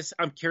curious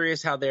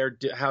how they're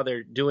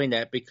doing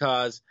that,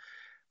 because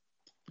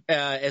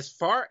as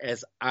far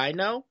as I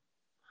know,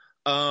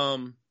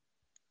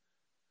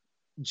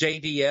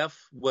 JDF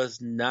was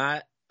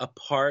not a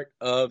part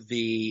of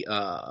the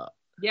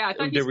Yeah, I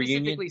thought he specifically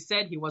reunion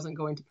said he wasn't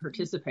going to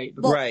participate.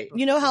 Well, right.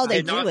 You know how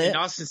they do it. And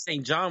Austin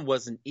St. John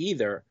wasn't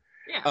either.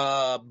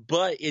 Yeah.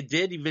 But it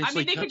did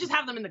eventually. I mean, they could just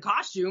have them in the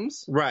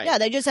costumes. Right. Yeah,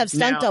 they just have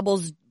stunt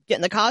doubles get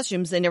in the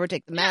costumes. They never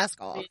take the mask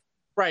off.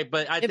 Right,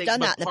 but I think done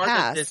that in the part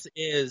past. of this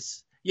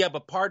is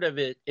but part of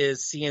it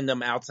is seeing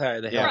them outside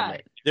of the helmet.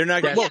 Right. they're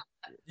not. That's- Well,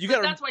 you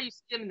got That's why you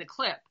see them in the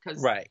clip.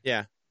 Cause Right.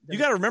 Yeah, you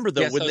got to remember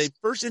though, when they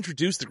first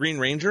introduced the Green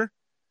Ranger,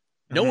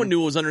 no one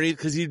knew it was underneath,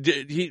 because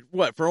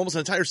for almost an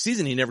entire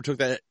season he never took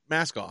that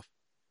mask off.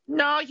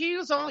 No, he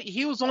was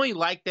only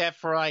like that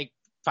for like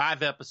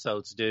 5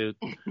 episodes, dude.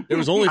 There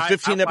was only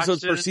 15 I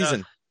episodes per watched it,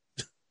 season.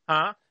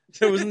 Huh?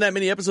 There wasn't that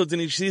many episodes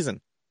in each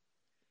season.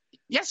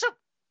 Yes, sir.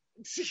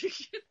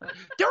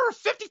 There were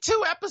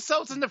 52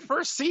 episodes in the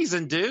first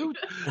season, dude.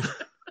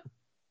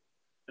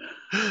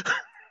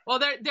 Well,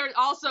 they're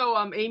also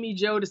Amy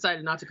Jo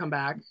decided not to come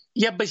back.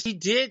 Yeah, but she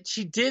did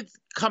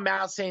come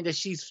out saying that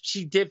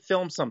she did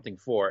film something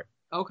for it.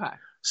 Okay.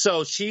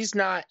 So she's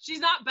not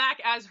back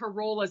as her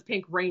role as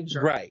Pink Ranger.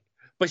 right,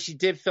 but she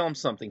did film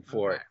something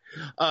for it.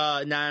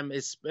 Now I'm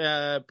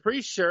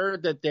pretty sure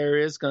that there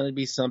is going to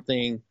be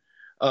something,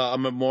 a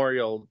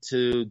memorial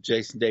to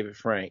Jason David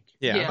Frank.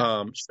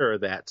 Yeah. Sure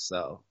of that.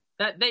 So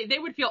That they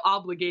would feel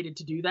obligated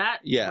to do that,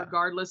 Yeah.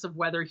 regardless of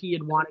whether he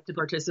had wanted to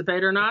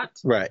participate or not.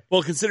 right,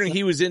 Well, considering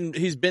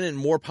he's been in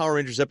more Power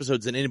Rangers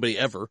episodes than anybody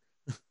ever.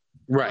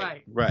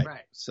 right.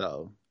 Right.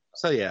 So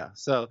yeah.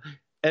 So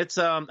it's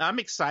I'm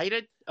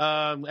excited.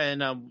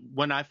 And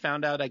when I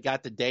found out I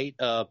got the date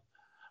of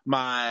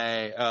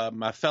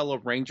my fellow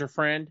Ranger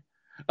friend,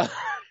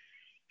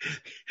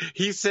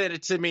 he sent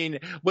it to me,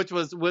 which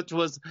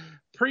was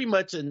pretty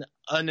much an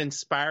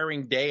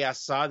uninspiring day. I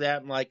saw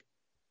that. I'm like,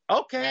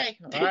 okay,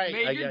 all right.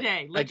 Made your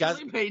day.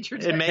 Literally made your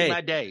day. It made Hey,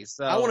 my day.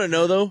 So I want to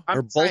know though. I'm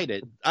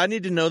excited. I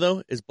need to know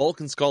though. Is Bulk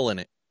and Skull in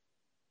it?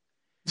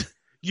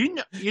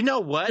 You know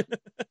what?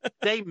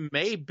 They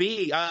may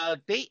be.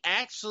 They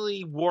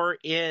actually were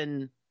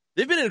in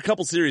They've been in a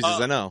couple series.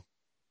 I know.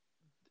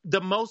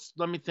 the most.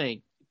 Let me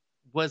think.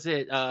 Was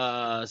it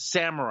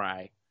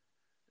Samurai?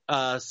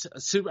 I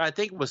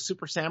think it was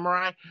Super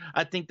Samurai.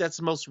 I think that's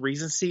the most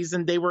recent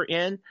season they were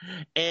in,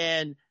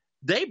 and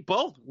they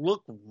both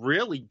look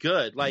really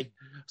good. Like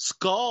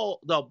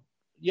Skull's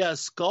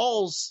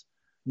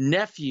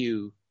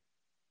nephew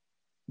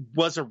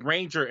was a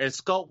ranger, and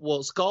Skull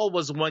was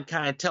the one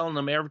kind of telling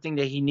him everything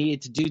that he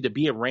needed to do to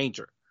be a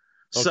ranger.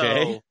 Okay.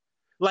 So,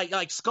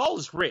 like Skull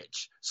is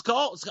rich.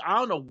 I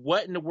don't know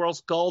what in the world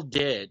Skull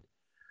did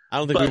I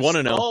don't think we want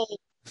to know. Skull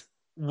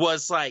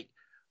was like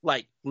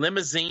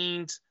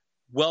limousines,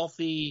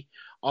 wealthy,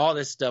 all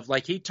this stuff.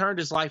 Like he turned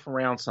his life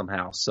around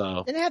somehow.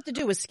 So Did it have to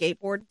do with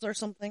skateboards or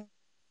something?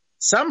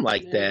 something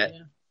like that.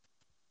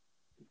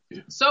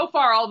 So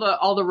far,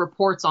 all the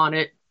reports on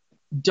it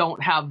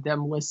don't have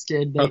them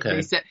listed.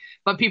 They said,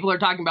 but people are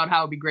talking about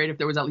how it'd be great if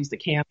there was at least a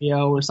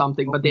cameo or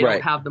something, but they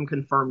don't have them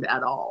confirmed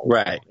at all.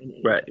 Right.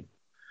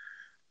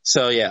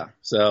 So yeah.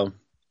 But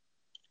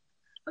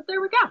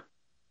there we go.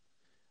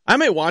 I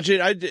might watch it.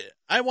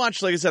 I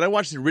watched, like I said, I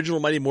watched the original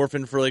Mighty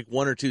Morphin for like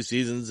 1 or 2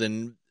 seasons,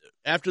 and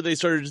after they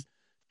started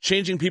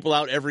changing people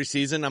out every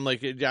season, I'm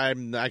like,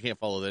 I can't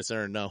follow this. I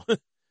don't know.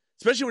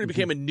 Especially when it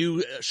became a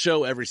new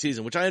show every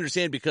season, which I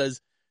understand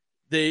because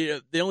they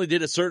only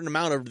did a certain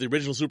amount of the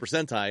original Super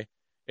Sentai,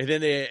 and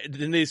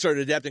then they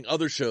started adapting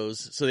other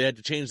shows, so they had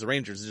to change the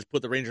Rangers and just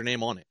put the Ranger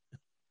name on it.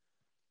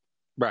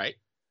 Right.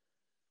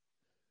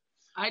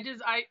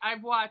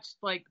 I've watched,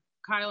 like,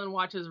 Kylan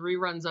watches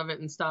reruns of it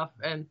and stuff,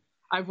 and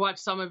I've watched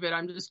some of it.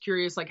 I'm just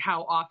curious, like,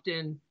 how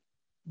often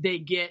they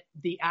get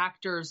the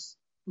actors,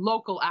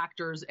 local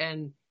actors,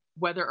 and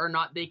whether or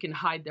not they can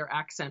hide their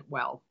accent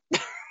well.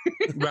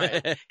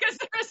 Right. Because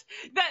there's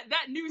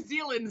that New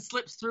Zealand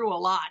slips through a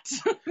lot.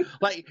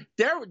 Like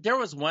there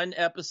was one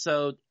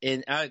episode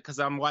in, because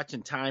I'm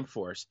watching Time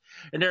Force,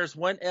 and there's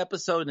one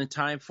episode in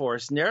Time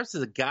Force, and there's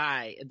a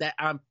guy that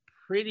I'm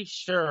pretty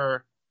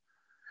sure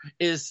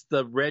is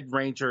the Red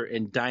Ranger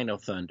in Dino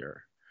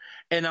Thunder.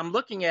 And I'm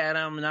looking at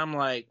him and I'm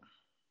like,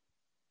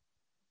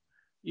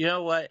 you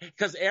know what?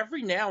 Because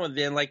every now and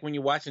then, like when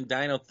you're watching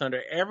Dino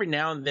Thunder, every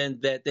now and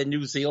then that the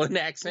New Zealand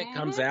accent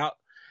comes out.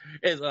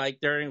 It's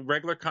like they're in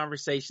regular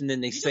conversation,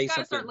 then they say something. You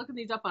gotta start looking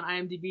these up on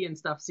IMDb and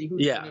stuff, see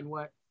who's doing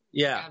what.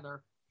 Yeah.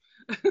 Together.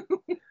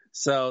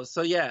 So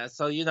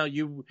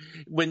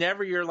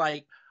whenever you're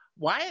like,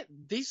 why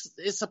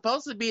it's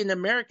supposed to be an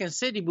American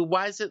city, but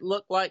why does it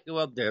look like?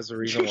 Well, there's a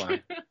reason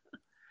why.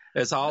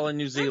 It's all in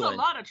New Zealand. There's a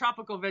lot of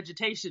tropical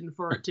vegetation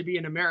for it to be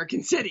an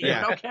American city.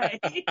 Yeah. Okay.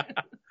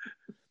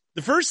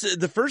 The first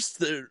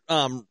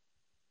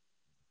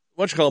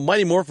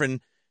Mighty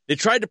Morphin, they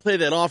tried to play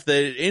that off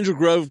that Angel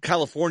Grove,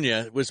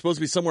 California was supposed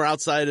to be somewhere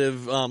outside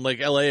of like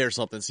LA or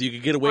something, so you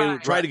could get away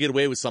to get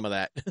away with some of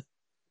that.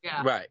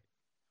 Yeah. Right.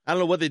 I don't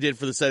know what they did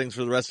for the settings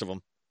for the rest of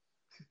them.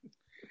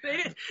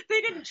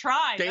 They didn't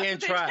try. They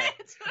didn't try.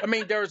 I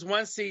mean, there was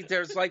one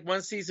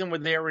season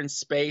when they were in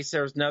space.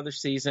 There was another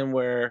season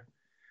where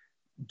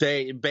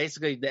they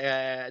basically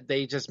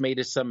they just made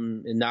it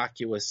some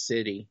innocuous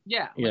city.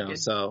 Yeah. You know,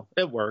 so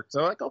it worked.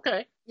 So like,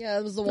 okay. Yeah,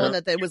 it was the one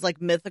that was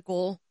like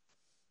mythical.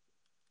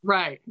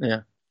 Right.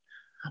 Yeah.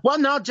 Well,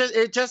 no,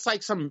 just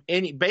like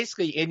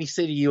basically any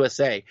city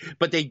USA,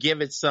 but they give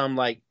it some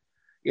like,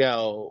 you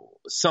know,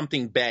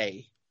 something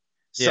bay.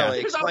 Yeah. So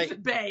there's always a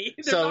bay.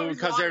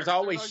 Because there's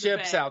always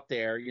ships out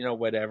there, you know,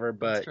 whatever.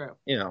 But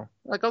you know,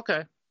 like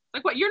okay.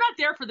 Like what? You're not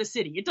there for the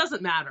city. It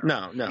doesn't matter.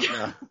 No.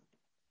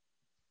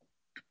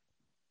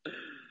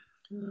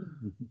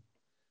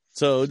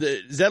 So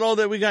is that all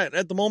that we got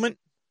at the moment?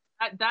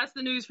 That's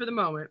the news for the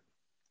moment.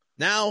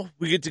 Now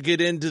we get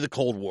into the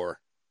Cold War.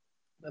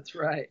 That's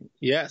right.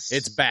 Yes.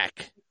 It's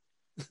back.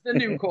 The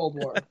new Cold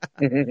War.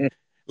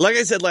 Like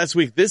I said last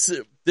week, this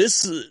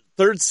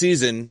third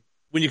season,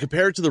 when you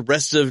compare it to the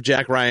rest of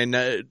Jack Ryan,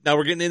 now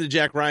we're getting into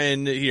Jack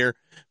Ryan here,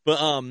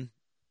 but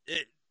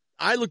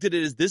I looked at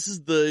it as this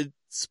is the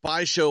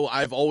spy show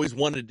I've always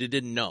wanted to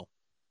didn't know.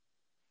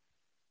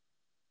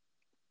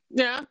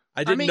 Yeah.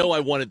 I didn't know I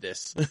wanted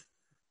this.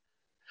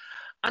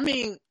 I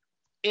mean,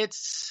 it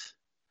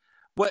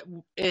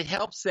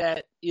helps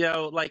that, you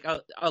know, like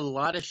a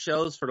lot of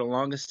shows for the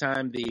longest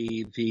time,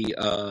 the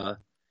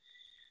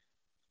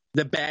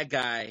bad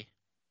guy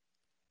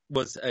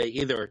was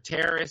either a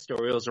terrorist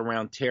or it was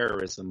around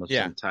terrorism of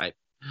some type.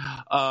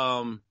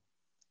 And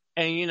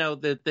you know,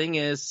 the thing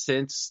is,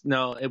 since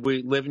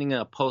we're living in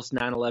a post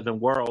 9/11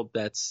 world,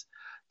 that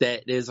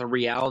is a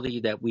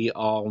reality that we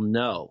all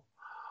know.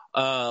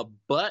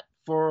 But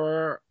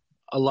for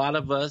a lot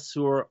of us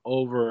who are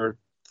over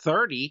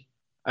 30,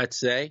 I'd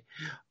say,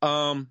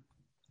 there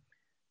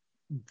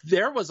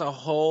was a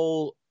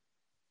whole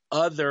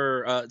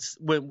other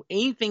when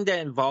anything that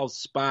involves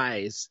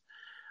spies,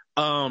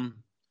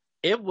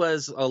 it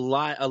was a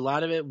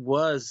lot of it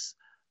was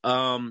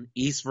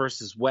East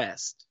versus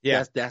West.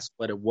 Yeah, that's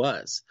what it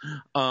was.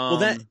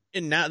 Well,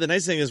 now the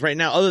nice thing is right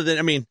now,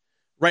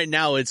 right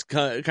now it's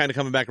kind of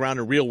coming back around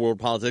to real world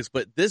politics,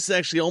 but this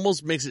actually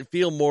almost makes it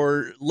feel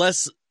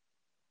less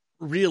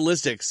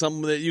realistic.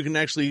 Something that you can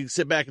actually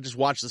sit back and just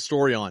watch the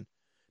story on.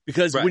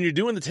 Because when you're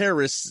doing the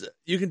terrorists,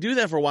 you can do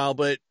that for a while,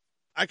 but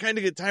I kind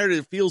of get tired.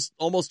 It feels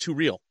almost too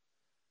real.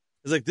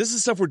 It's like, this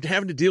is stuff we're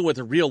having to deal with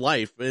in real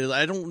life.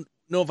 I don't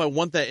know if I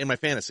want that in my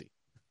fantasy.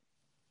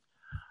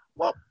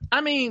 Well,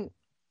 I mean,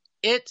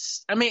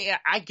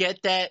 I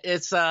get that.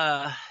 It's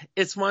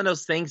one of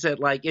those things that,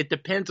 like, it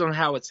depends on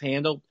how it's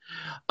handled.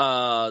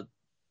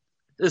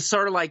 It's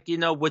sort of like, you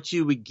know, what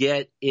you would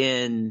get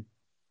in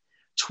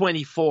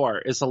 24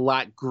 is a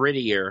lot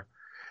grittier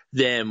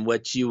than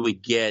what you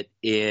would get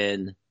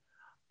in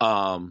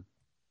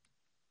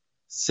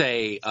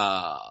say,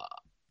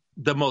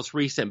 the most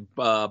recent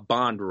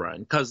Bond run.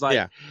 Because,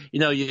 like,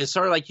 it's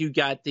sort of like you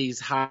got these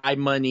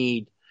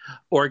high-moneyed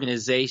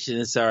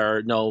organizations that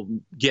are,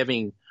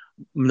 giving,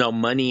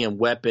 money and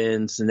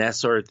weapons and that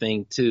sort of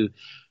thing to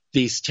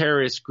these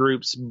terrorist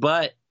groups.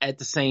 But at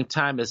the same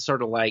time, it's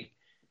sort of like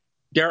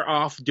they're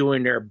off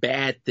doing their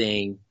bad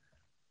thing,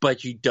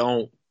 but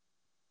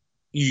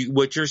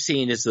what you're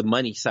seeing is the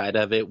money side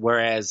of it.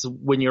 Whereas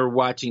when you're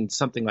watching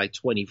something like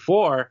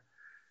 24,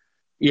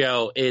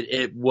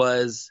 it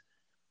was,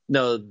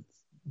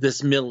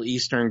 this Middle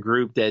Eastern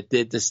group that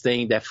did this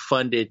thing that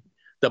funded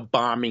the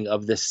bombing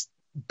of this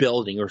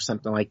building or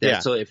something like that. Yeah.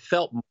 So it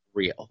felt more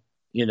real,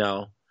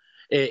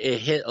 it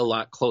hit a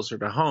lot closer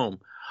to home.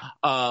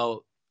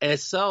 And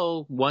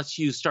so once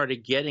you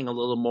started getting a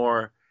little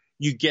more,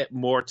 you get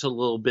more to a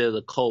little bit of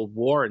the Cold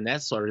War and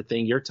that sort of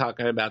thing. You're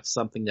talking about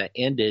something that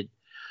ended,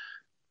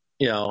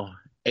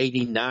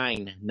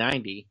 89,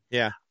 90.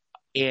 Yeah.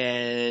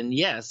 And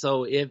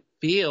so it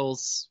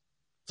feels.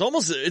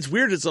 It's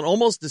weird. It's an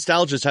almost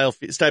nostalgia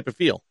type of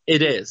feel.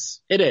 It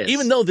is.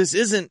 Even though this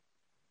isn't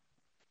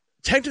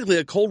technically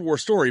a Cold War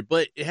story,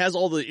 but it has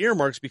all the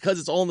earmarks because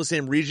it's all in the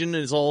same region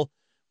and it's all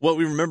what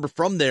we remember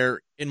from there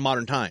in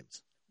modern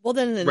times. Well,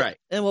 then, right.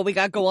 And what we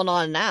got going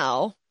on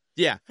now.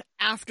 Yeah.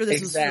 After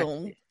this is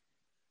filmed.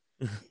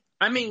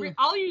 I mean,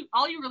 all you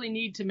really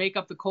need to make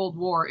up the Cold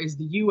War is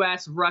the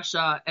U.S.,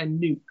 Russia,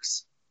 and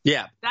nukes.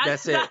 Yeah,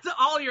 that's it.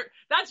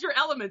 That's your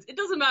elements. It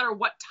doesn't matter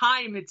what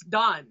time it's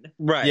done.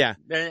 Right. Yeah.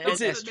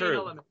 It's true.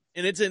 Elements.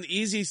 And it's an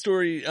easy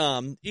story,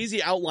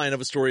 easy outline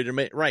of a story to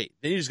make. Right.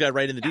 Then you just got to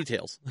write in the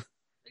details.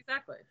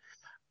 Exactly.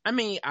 I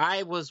mean,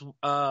 I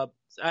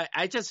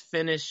just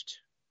finished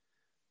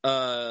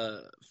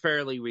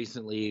fairly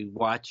recently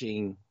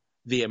watching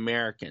The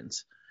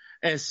Americans.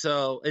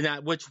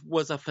 Which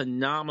was a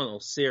phenomenal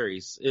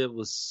series. It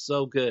was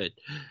so good.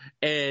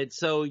 And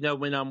so,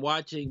 when I'm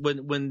watching,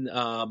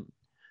 when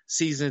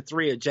season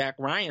 3 of Jack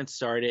Ryan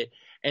started,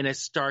 and it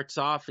starts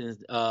off in,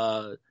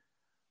 Russia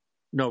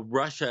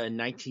in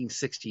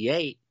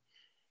 1968,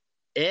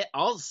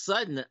 all of a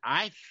sudden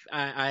I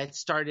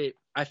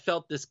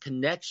felt this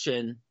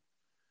connection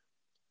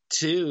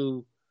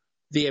to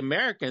The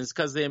Americans,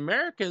 because The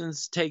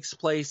Americans takes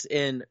place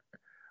in,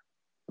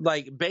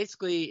 like,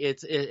 basically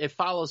it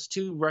follows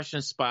 2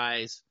 Russian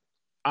spies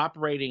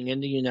operating in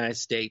the United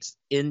States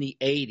in the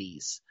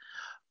 80s.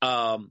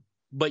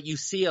 But you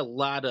see a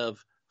lot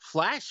of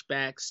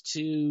flashbacks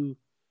to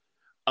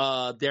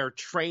their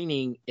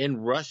training in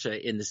Russia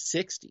in the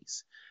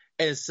 60s.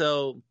 And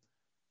so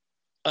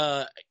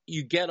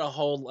you get a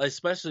whole,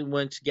 especially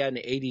once you get in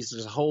the 80s,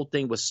 there's a whole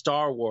thing with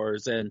Star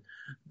Wars and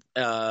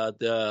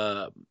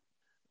the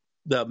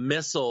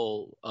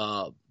missile,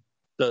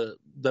 the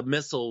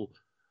missile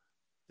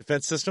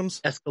defense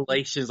systems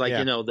escalations, like,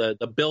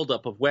 the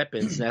buildup of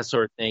weapons and that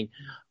sort of thing,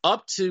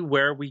 up to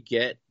where we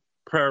get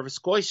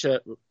perestroika.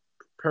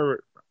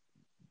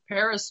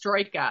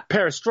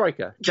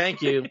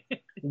 Thank you.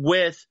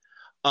 With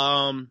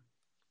Gorbachev.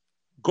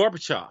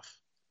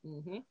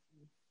 Mm-hmm.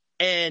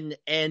 And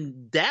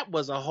that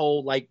was a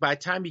whole, like, by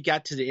the time you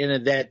got to the end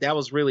of that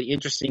was really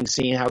interesting,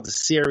 seeing how the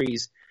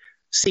series,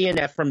 seeing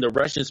that from the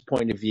Russians'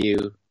 point of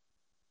view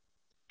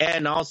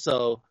and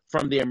also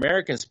from the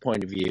Americans'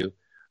 point of view.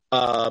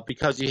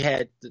 Because you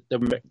had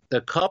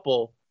the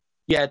couple,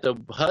 you had the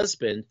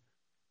husband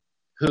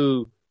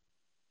who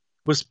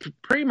was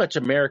pretty much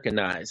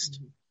Americanized,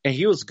 mm-hmm. and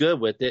he was good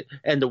with it,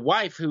 and the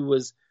wife who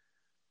was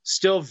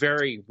still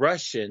very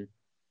Russian,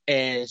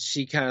 and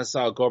she kind of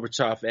saw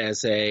Gorbachev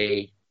as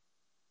a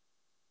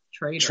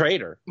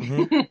traitor.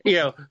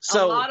 Mm-hmm.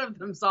 So a lot of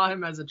them saw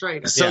him as a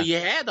traitor. So you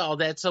had all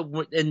that. So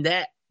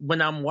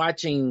when I'm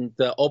watching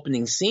the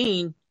opening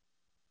scene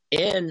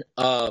in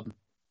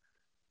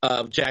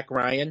Jack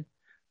Ryan,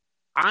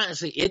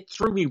 honestly, it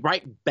threw me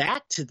right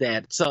back to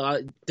that.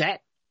 So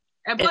that,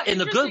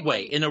 in a good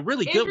way, in a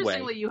really good way.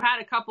 Interestingly, you had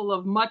a couple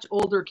of much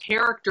older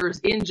characters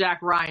in Jack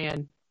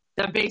Ryan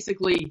that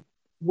basically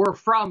were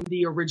from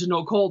the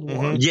original Cold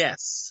War. Mm-hmm.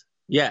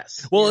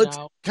 Yes. Well, it's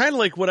kind of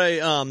like what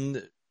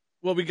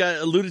we got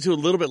alluded to a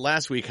little bit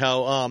last week,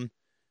 how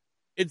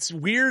it's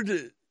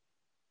weird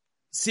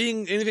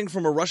seeing anything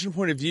from a Russian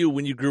point of view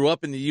when you grew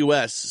up in the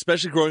U.S.,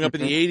 especially growing up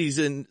in the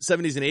 80s and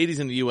 70s and 80s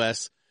in the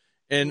U.S.,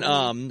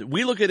 and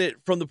we look at it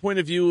from the point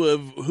of view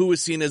of who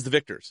is seen as the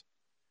victors.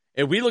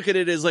 And we look at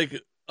it as, like,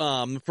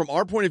 from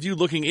our point of view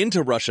looking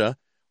into Russia,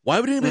 why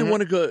would anybody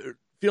want to go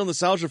feel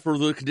nostalgia for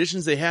the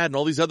conditions they had and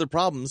all these other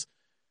problems?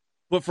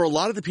 But for a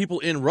lot of the people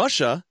in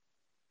Russia,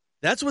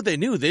 that's what they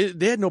knew.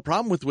 They had no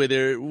problem with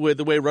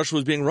the way Russia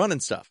was being run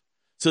and stuff.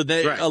 So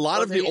a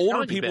lot of the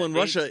older people in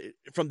Russia,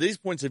 from these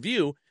points of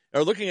view,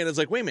 are looking at it as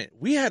like, wait a minute,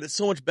 we had it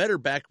so much better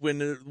back with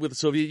the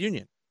Soviet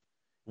Union.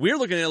 We're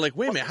looking at it like,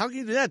 wait a minute, how can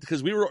you do that?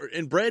 Because we were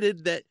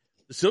inbred that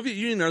the Soviet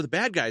Union are the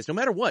bad guys, no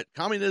matter what.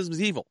 Communism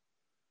is evil.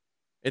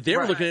 And they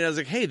were looking at it as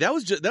like, hey, that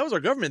was our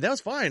government. That was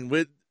fine.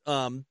 With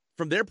from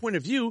their point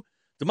of view,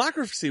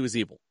 democracy was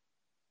evil.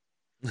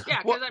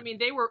 Yeah, because I mean,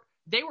 they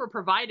they were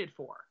provided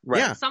for. Right.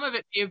 Yeah. Some of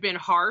it may have been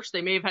harsh.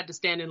 They may have had to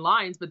stand in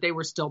lines, but they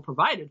were still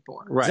provided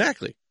for. Right.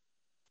 Exactly.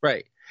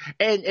 Right.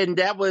 And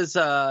that was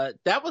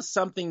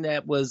something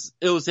it was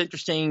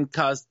interesting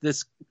because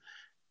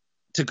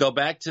to go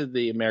back to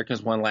the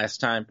Americans one last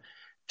time,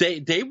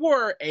 they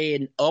were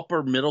an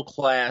upper middle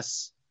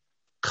class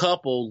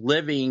couple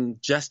living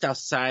just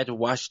outside of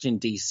Washington,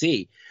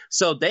 D.C.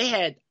 So they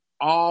had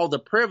all the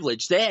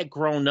privilege. They had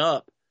grown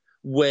up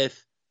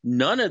with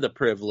none of the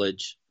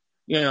privilege,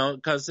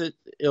 because it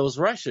was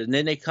Russia. And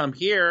then they come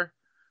here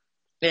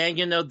and,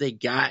 they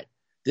got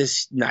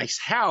this nice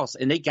house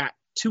and they got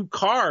 2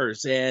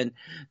 cars and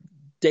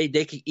they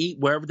could eat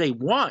wherever they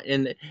want.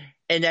 And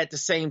at the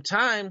same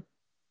time,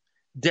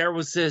 there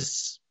was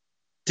this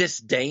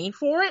disdain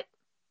for it.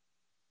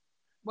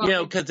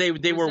 Well, because they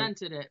were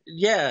resented it.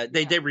 Yeah,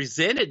 they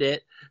resented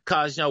it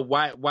because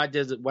why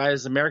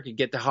does America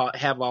get to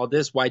have all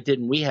this? Why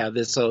didn't we have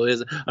this? So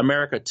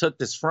America took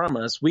this from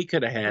us. We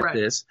could have had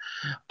this.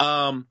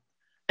 And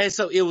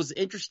so it was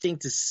interesting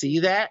to see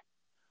that.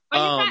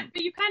 But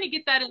you kind of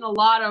get that in a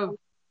lot of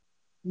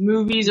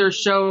movies or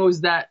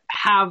shows that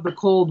have the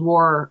Cold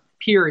War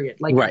period.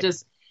 Like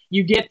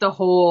you get the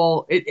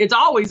whole. It's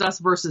always us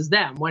versus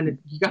them when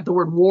you got the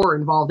word war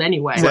involved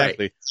anyway.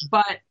 Exactly.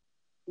 But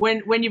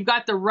when you've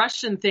got the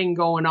Russian thing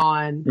going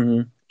on,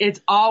 Mm-hmm. it's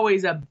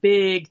always a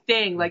big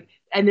thing.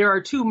 And there are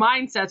 2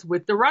 mindsets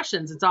with the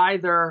Russians. It's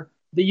either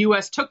the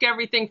U.S. took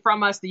everything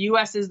from us, the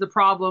U.S. is the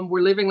problem,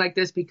 we're living like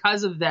this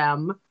because of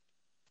them,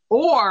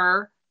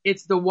 or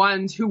it's the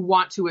ones who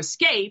want to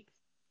escape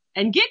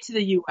and get to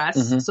the U.S.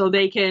 Mm-hmm. so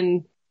they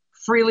can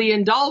freely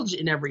indulge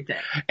in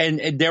everything.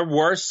 And there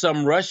were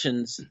some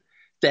Russians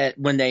that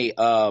when they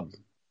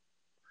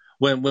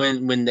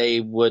when they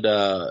would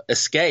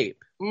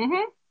escape.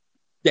 Mm-hmm.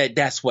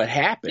 That's what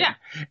happened. Yeah.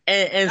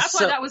 And that's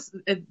so,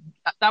 why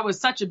that was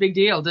such a big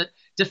deal.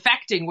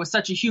 Defecting was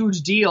such a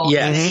huge deal in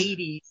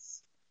the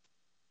 80s.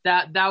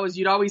 That was,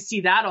 you'd always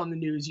see that on the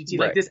news. You'd see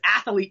like this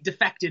athlete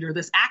defected or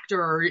this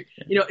actor or,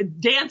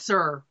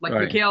 dancer like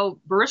Mikhail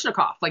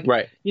Baryshnikov.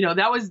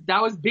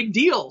 That was big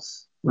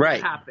deals when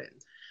it happened.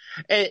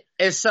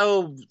 And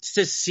so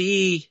to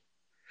see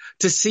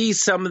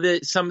some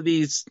of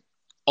these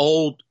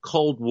old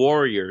Cold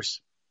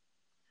Warriors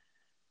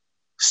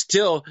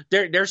still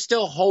they're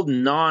still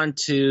holding on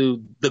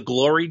to the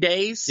glory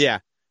days. Yeah.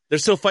 They're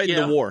still fighting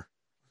the war.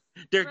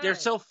 They're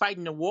still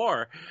fighting the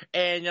war.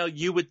 And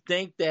you would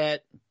think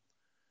that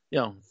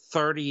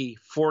 30,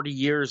 40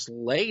 years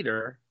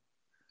later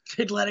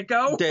they'd let it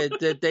go.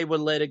 that they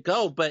would let it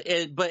go. But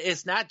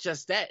it's not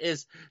just that.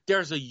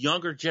 There's a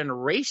younger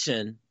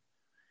generation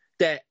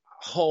that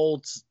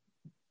holds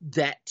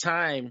that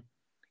time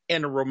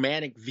in a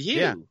romantic view.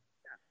 Yeah.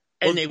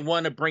 And they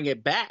want to bring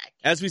it back.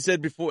 As we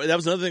said before, that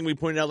was another thing we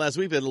pointed out last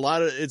week, that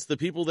it's the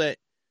people that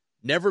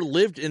never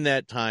lived in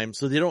that time,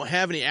 so they don't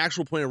have any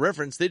actual point of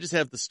reference. They just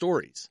have the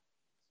stories.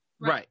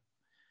 Right.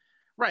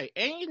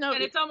 And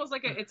and it's almost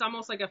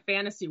like a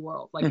fantasy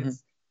world. Like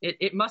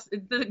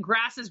the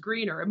grass is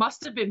greener. It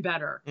must have been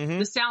better. Mm-hmm.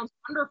 This sounds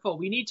wonderful.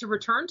 We need to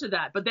return to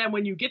that. But then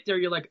when you get there,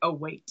 you're like, oh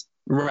wait.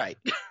 Right.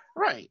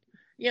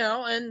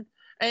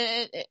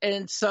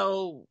 And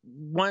so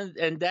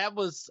that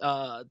was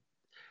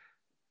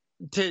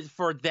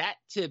for that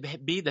to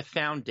be the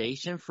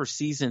foundation for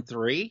season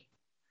 3.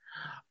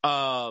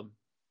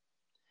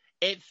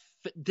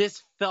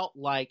 This felt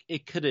like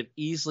it could have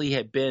easily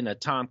have been a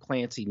Tom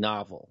Clancy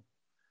novel.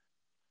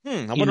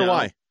 I wonder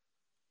why.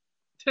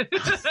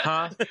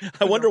 Huh?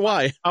 I wonder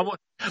why. Well,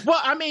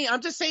 I mean,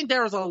 I'm just saying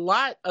there was a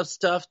lot of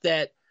stuff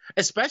that,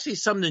 especially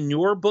some of the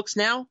newer books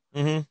now,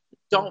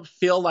 don't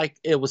feel like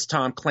it was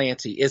Tom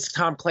Clancy. It's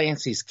Tom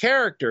Clancy's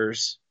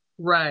characters.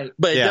 Right.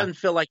 But it doesn't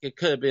feel like it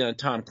could have been a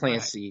Tom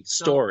Clancy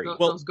story.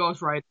 Those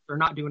ghostwriters are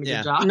not doing a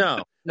good job.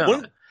 No.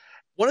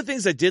 One of the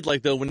things I did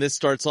like, though, when this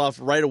starts off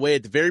right away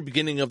at the very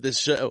beginning of this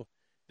show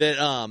that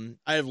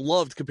I have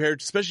loved compared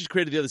to, especially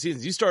compared to the other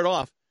seasons, you start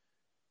off,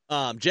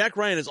 Jack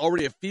Ryan is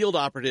already a field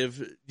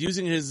operative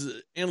using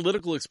his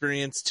analytical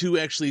experience to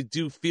actually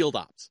do field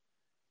ops.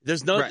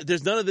 There's none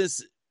of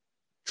this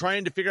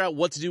trying to figure out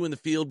what to do in the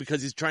field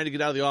because he's trying to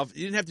get out of the office.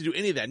 He didn't have to do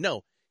any of that.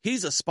 No,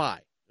 he's a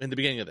spy in the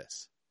beginning of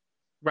this.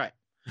 Right.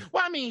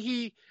 Well, I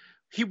mean,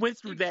 he went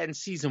through that in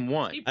season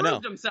 1. He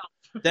proved himself.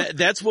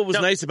 That's what was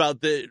nice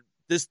about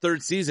this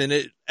third season.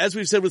 As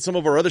we've said with some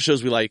of our other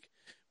shows we like,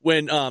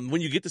 when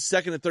you get the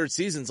second and third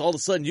seasons, all of a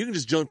sudden you can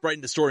just jump right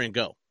into story and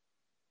go.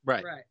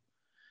 Right.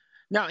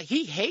 Now,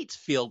 he hates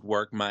field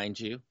work, mind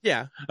you.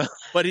 Yeah,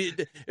 but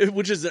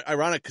which is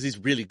ironic because he's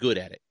really good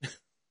at it.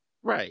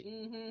 Right.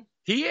 Mm-hmm.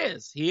 He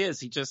is.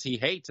 He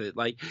hates it.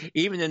 Like,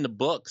 even in the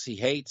books, he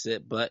hates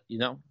it, but,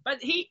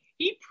 But he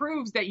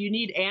proves that you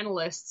need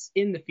analysts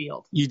in the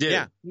field. You do.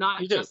 Yeah.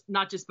 Not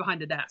just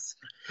behind a desk.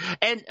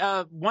 And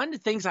one of the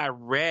things I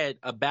read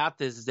about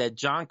this is that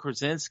John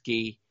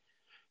Krasinski,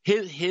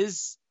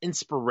 his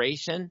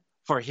inspiration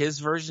for his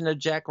version of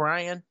Jack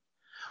Ryan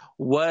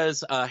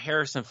was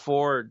Harrison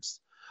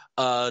Ford's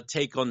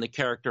take on the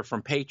character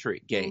from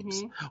Patriot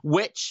Games,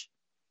 which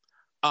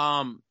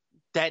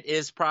that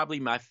is probably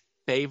my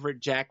favorite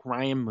Jack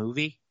Ryan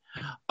movie.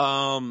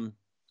 The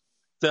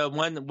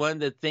one of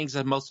the things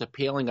that's most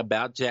appealing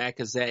about Jack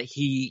is that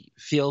he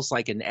feels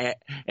like an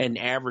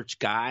average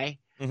guy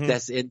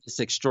that's in this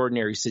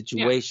extraordinary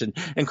situation,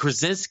 and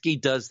Krasinski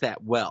does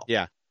that well.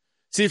 Yeah.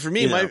 See, for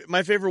me,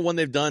 my favorite one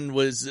they've done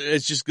was,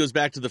 it just goes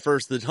back to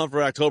the Hunt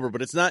for October,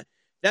 but it's not.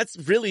 That's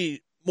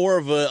really more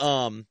of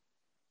a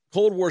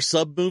Cold War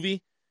sub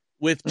movie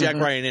with Jack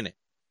Ryan in it.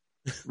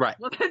 Right.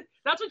 Well,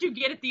 that's what you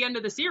get at the end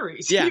of the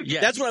series. Yeah,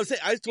 that's what I was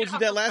saying. I told you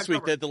that last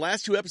week, that the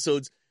last 2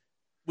 episodes,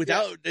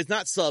 it's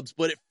not subs,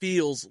 but it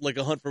feels like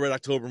a Hunt for Red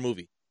October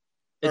movie,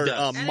 or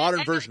a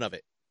modern version of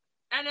it.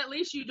 And at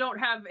least you don't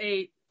have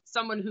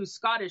someone who's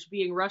Scottish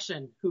being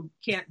Russian who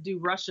can't do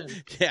Russian.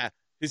 Yeah,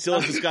 he still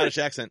has a Scottish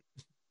accent.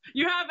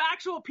 You have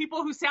actual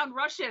people who sound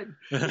Russian.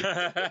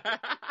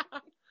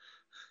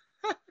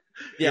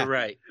 You're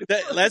right.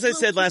 As I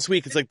said last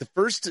week, it's like the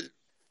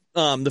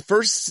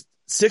first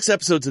 6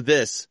 episodes of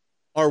this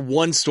are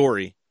one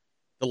story.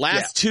 The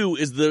last 2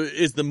 is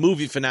the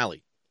movie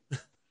finale.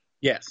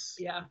 Yes.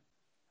 Yeah.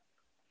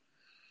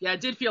 Yeah, it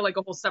did feel like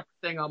a whole separate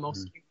thing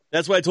almost.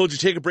 That's why I told you,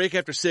 take a break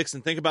after 6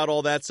 and think about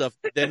all that stuff,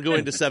 then go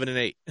into 7 and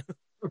 8.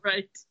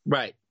 Right.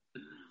 Right.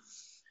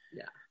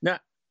 Yeah. Now,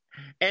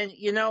 and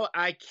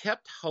I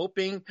kept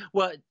hoping.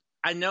 Well,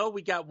 I know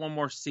we got one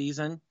more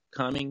season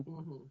coming.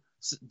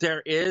 So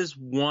there is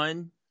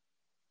one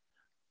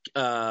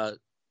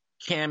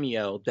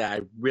cameo that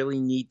I really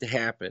need to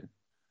happen.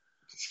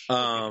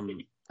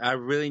 I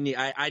really need.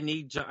 I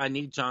need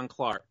John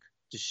Clark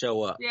to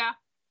show up. Yeah.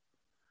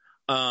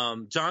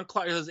 John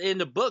Clark, because in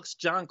the books,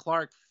 John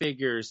Clark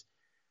figures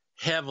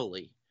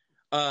heavily.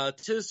 To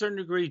a certain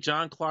degree,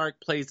 John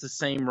Clark plays the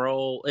same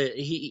role.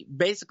 He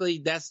basically,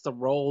 that's the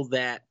role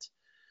that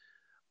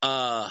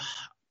I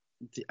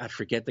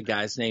forget the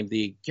guy's name.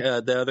 The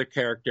other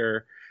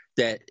character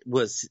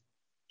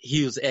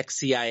he was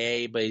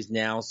ex-CIA, but he's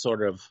now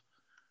sort of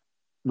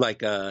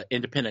like a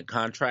independent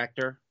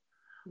contractor.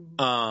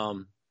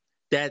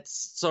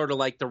 That's sort of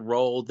like the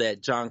role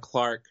that John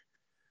Clark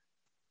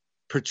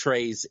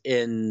portrays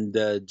in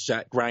the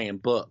Jack Ryan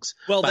books.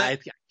 Well,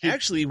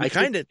 actually, we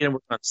kind of we're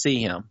going to see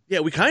him.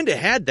 Yeah, we kind of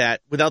had that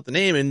without the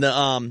name. And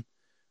the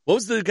what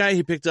was the guy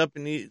he picked up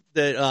and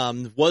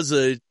that was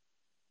a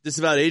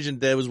disavowed agent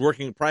that was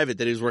working private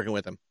that he was working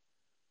with him?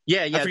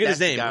 Yeah, I forget his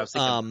name.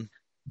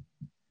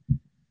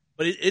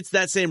 But it's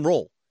that same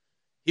role.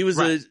 He was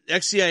an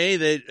ex-CIA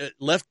that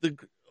left the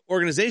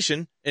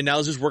organization and now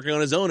is just working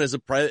on his own as a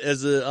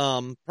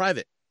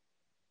private.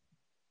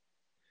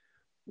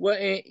 Well,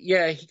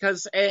 yeah,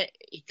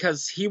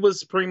 because he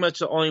was pretty much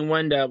the only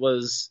one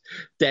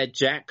that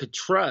Jack could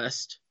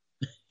trust.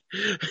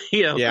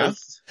 Yeah.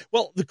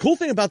 Well, the cool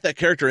thing about that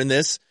character in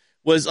this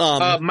was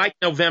Mike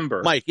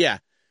November. Mike, yeah.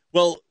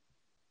 Well,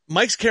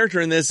 Mike's character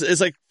in this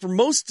is like, for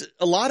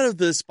a lot of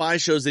the spy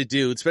shows they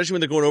do, especially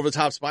when they're going over the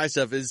top spy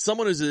stuff, is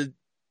someone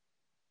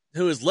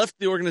who has left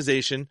the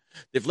organization,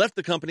 they've left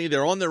the company,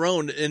 they're on their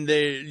own, and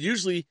they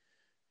usually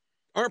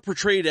aren't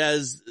portrayed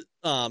as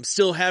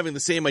still having the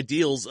same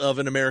ideals of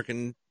an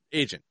American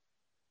agent.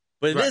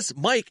 But in this,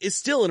 Mike is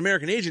still an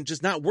American agent,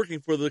 just not working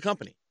for the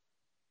company.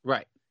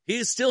 Right.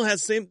 He still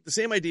has the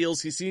same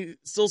ideals. He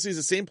still sees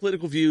the same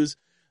political views.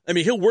 I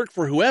mean, he'll work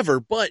for whoever,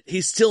 but he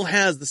still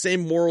has the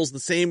same morals, the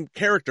same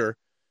character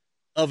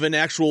of an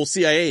actual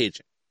CIA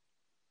agent.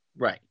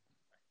 Right.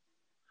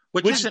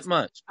 Which isn't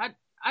much.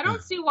 I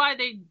don't see why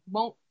they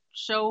won't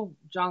show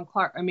John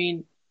Clark. I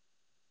mean,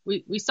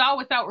 we saw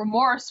Without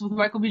Remorse with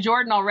Michael B.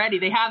 Jordan already.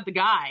 They have the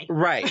guy.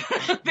 Right.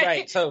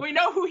 Right. So we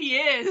know who he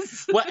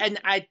is. Well, and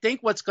I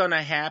think what's going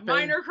to happen.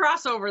 Minor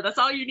crossover. That's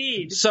all you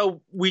need.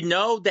 So we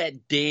know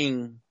that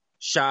Ding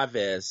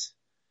Chavez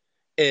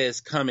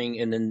is coming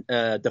in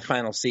the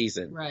final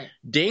season. Right.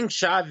 Ding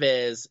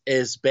Chavez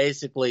is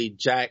basically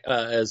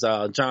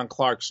John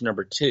Clark's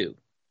number 2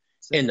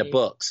 in the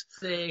books.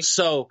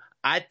 So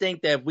I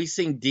think that if we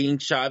see Dean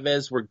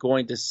Chavez, we're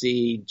going to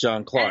see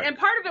John Clark. And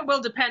part of it will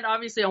depend,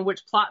 obviously, on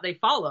which plot they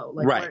follow,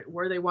 like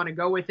where they want to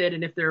go with it,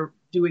 and if they're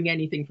doing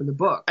anything from the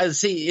book.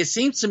 See, it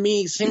seems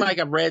like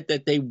I've read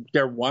that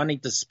they're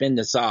wanting to spin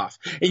this off,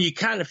 and you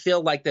kind of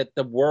feel like that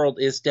the world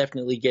is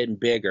definitely getting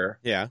bigger.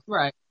 Yeah,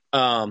 right.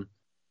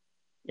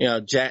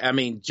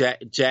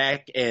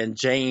 Jack and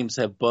James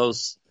have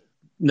both,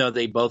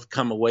 they both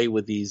come away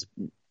with these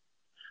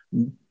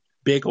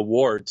big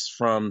awards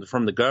from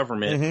the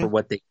government for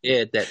what they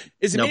did that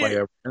nobody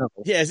ever knows.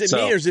 Yeah, is it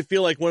me, or does it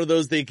feel like one of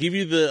those, they give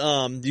you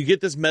you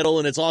get this medal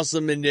and it's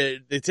awesome and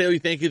they tell you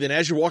thank you, then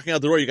as you're walking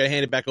out the door you got to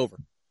hand it back over.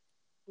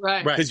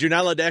 Right. Because you're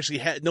not allowed to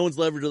actually no one's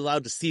ever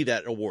allowed to see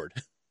that award.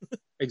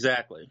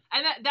 Exactly.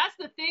 And that's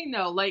the thing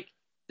though, like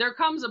there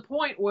comes a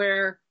point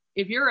where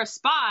if you're a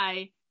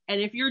spy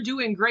and if you're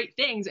doing great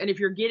things and if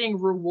you're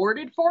getting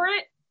rewarded for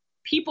it,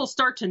 people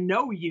start to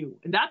know you,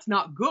 and that's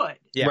not good.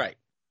 Yeah. Right.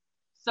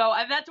 So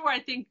that's where I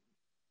think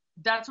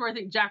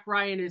Jack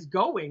Ryan is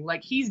going.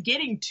 Like he's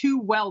getting too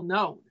well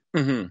known,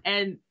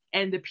 and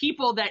the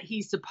people that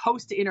he's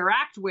supposed to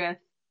interact with,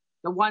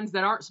 the ones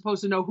that aren't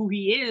supposed to know who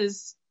he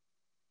is,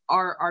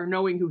 are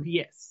knowing who he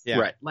is. Yeah.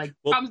 Right. Like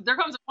Well- there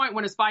comes a point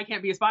when a spy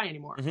can't be a spy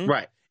anymore. Mhm.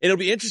 Right. It'll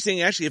be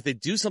interesting, actually, if they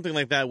do something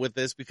like that with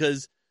this,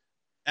 because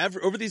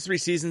over these 3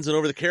 seasons and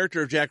over the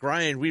character of Jack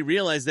Ryan, we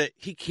realize that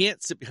he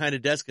can't sit behind a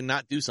desk and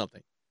not do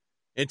something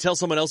and tell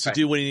someone else to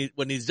do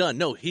what he's done.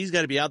 No, he's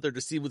got to be out there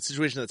to see what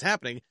situation that's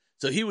happening.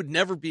 So he would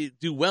never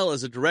do well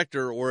as a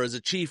director or as a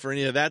chief or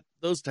any of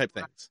those type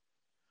things.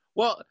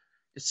 Well,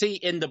 see,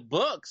 in the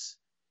books,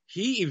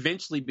 he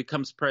eventually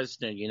becomes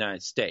president of the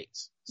United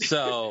States.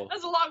 So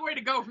That's a long way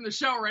to go from the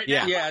show right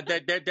Yeah. now.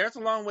 yeah, there's a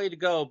long way to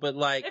go, but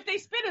like, If they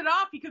spin it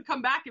off, he could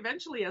come back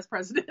eventually as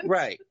president.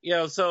 right,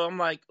 so I'm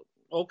like,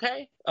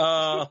 okay.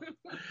 I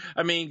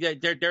mean,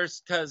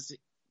 there's because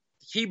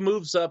he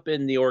moves up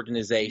in the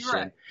organization.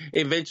 Right.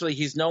 Eventually,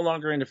 he's no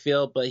longer in the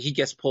field, but he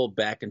gets pulled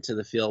back into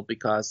the field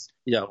because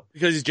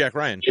Because he's Jack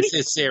Ryan. it's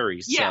his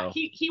series. Yeah, So.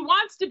 he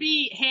wants to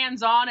be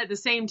hands-on at the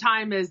same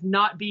time as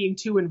not being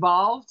too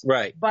involved,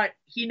 Right, but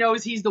he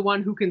knows he's the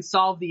one who can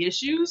solve the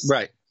issues.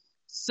 right,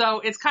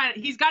 So it's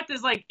he's got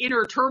this like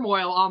inner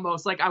turmoil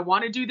almost. Like, I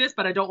want to do this,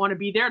 but I don't want to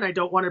be there, and I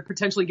don't want to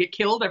potentially get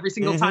killed every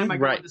single time I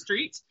go right. on the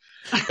streets.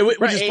 Which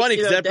Right, is funny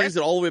because that that's- brings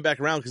it all the way back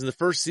around, because in the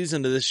first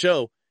season of this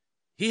show,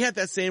 he had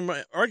that same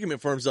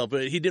argument for himself,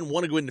 but he didn't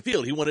want to go in the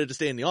field. He wanted to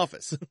stay in the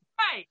office.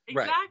 Right,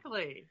 Right.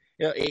 exactly.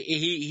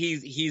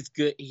 He's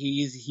good.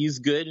 He's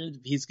good. And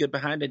he's good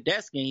behind the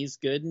desk, and he's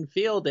good in the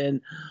field. And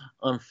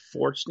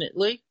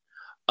unfortunately,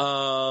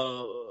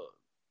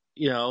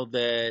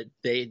 that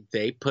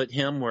they put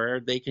him where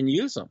they can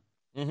use him.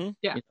 Mm-hmm.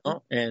 Yeah.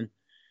 And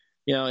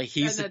And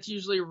he's that's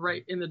usually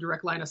right in the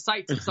direct line of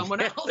sight of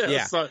someone else.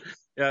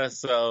 Yeah.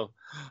 So,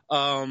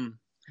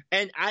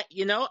 and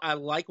I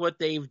like what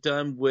they've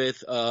done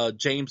with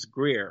James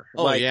Greer.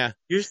 Oh, Like, yeah.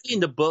 you're seeing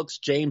the books.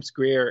 James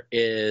Greer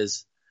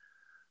is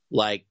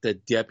like the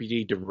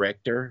deputy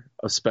director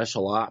of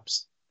special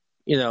ops.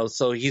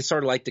 So he's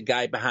sort of like the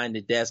guy behind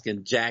the desk,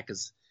 and Jack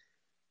is,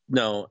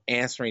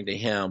 answering to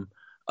him.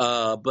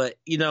 But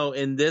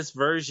in this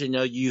version,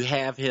 you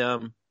have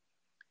him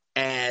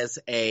as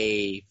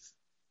a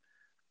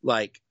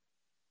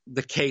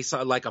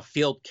a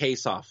field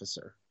case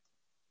officer.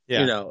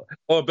 Yeah.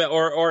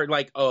 Or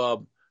like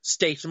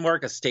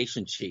a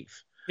station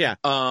chief. Yeah.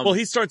 Well,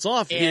 he starts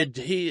off, and-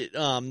 he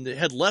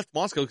had left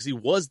Moscow because he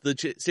was the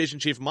station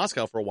chief of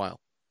Moscow for a while,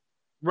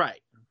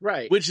 Right.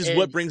 which is And-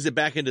 what brings it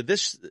back into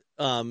this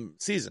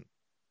season.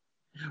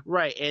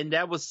 Right, and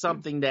that was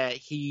something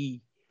that you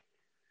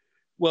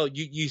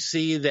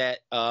see that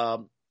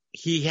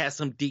he has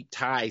some deep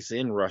ties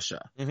in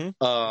Russia. Mhm.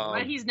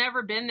 But he's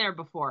never been there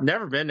before.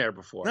 Never been there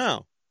before.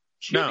 No.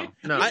 No.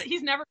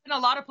 He's never been a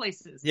lot of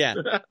places. Yeah.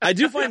 I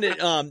do find it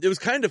was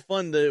kind of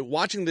fun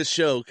watching this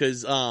show,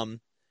 because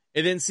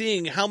and then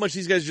seeing how much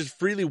these guys are just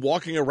freely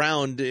walking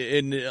around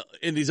in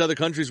these other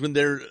countries when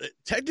they're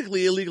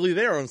technically illegally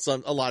there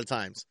a lot of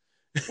times.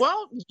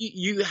 Well,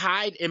 you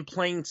hide in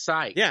plain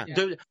sight. Yeah.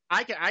 Dude,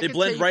 I They can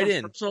blend tell you right from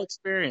in. Personal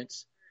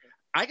experience.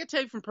 I can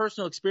tell you from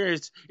personal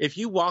experience, if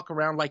you walk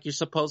around like you're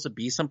supposed to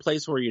be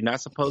someplace where you're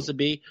not supposed to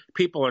be,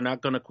 people are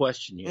not going to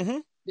question you.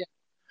 Mhm. Yeah.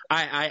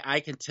 I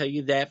can tell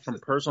you that from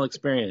personal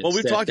experience. Well,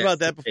 we've talked about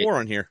that that's before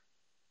on here.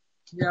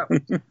 Yep.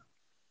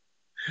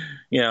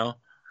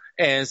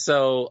 And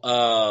so,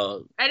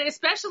 And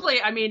especially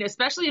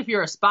if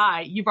you're a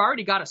spy, you've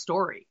already got a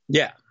story.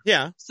 yeah.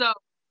 Yeah. So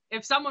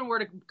if someone were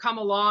to come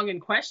along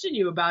and question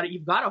you about it,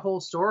 you've got a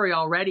whole story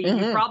already. Mhm.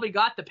 You've probably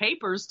got the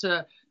papers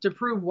to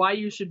prove why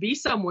you should be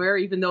somewhere,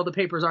 even though the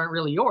papers aren't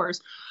really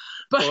yours.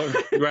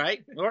 But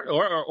Right,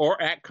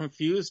 or act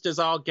confused as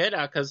all get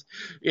out, because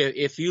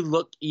if you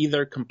look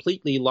either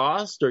completely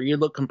lost or you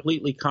look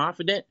completely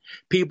confident,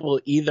 people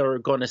either are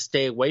going to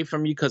stay away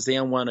from you because they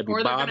don't want to be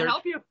or they're going to bothered,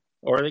 help you.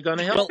 or they're going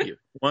to help you.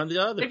 One or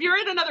the other. If you're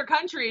in another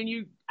country and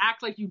you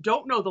act like you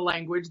don't know the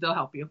language, they'll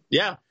help you.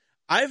 Yeah,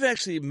 I've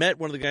actually met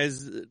one of the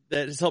guys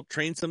that has helped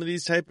train some of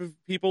these type of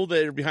people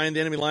that are behind the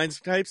enemy lines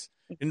types.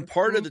 And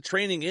part of the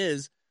training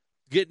is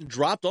getting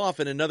dropped off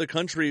in another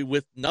country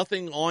with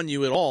nothing on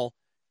you at all,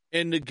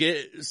 and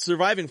to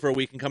surviving for a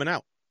week and coming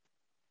out.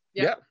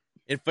 Yeah.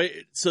 And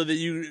so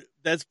that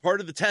that's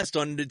part of the test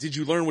on did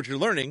you learn what you're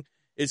learning,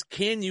 is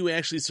can you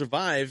actually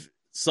survive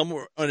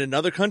somewhere in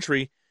another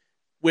country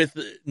with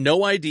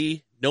no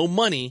ID, no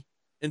money,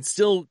 and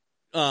still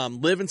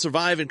live and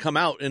survive and come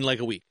out in like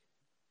a week.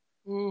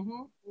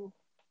 Mm-hmm.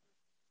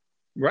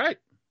 right.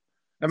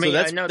 I So mean,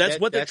 that's- I know that's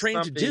what they're that's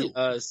trained to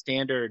something, do.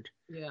 Standard.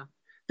 Yeah.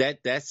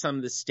 That's some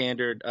of the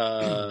standard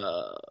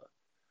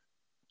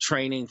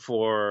training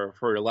for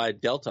a lot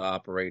of Delta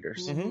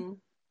operators. Mhm.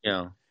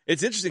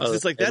 It's interesting because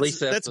it's like at least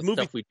that's the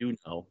movie stuff we do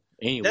know.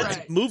 Anyway, that's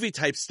Right. movie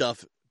type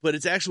stuff, but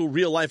it's actual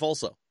real life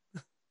also.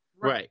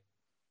 right.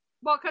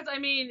 Well, because I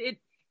mean,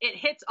 it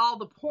hits all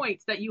the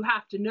points that you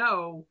have to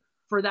know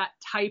for that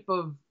type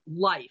of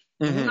life.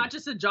 Mhm. It's not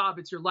just a job;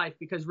 it's your life,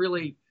 because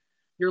really,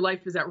 your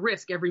life is at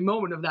risk every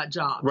moment of that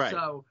job. Right.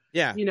 So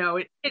Yeah.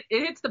 it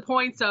hits the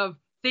points of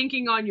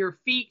thinking on your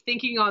feet,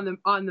 thinking on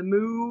the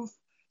move,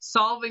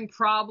 solving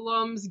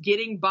problems,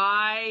 getting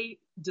by,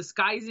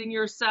 disguising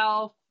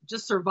yourself,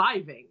 just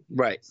surviving.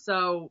 Right.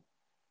 So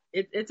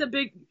it's a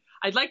big.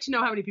 I'd like to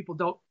know how many people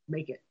don't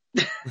make it.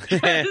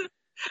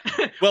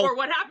 Well, or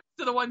what happens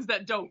to the ones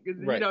that don't?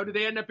 Right. You know, do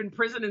they end up in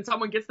prison and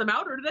someone gets them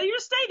out, or do they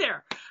just stay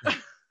there?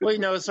 Well,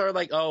 it's sort of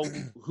like,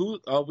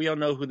 we don't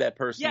know who that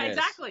person is. Yeah,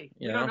 exactly.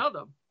 You don't know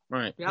them.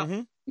 Right. Yeah.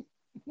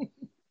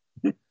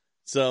 Mm-hmm.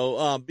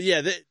 So, but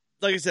yeah,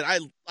 like I said,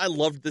 I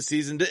loved the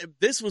season.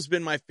 This has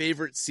been my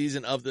favorite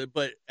season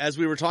but as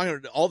we were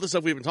talking, all the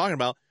stuff we've been talking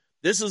about,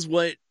 this is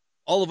what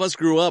all of us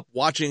grew up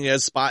watching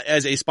as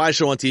a spy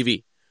show on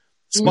TV.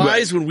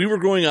 Spies, when we were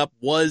growing up,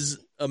 was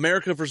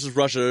America versus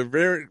Russia,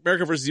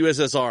 America versus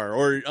USSR,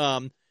 or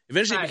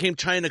eventually it became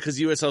China because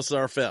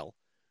USSR fell.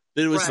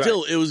 But it was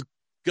it was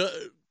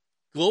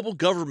global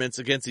governments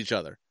against each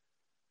other.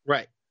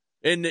 Right.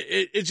 And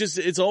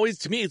it's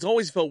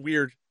always felt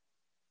weird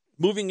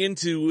moving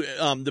into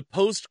the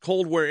post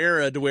Cold War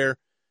era to where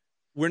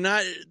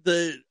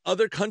the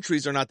other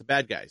countries are not the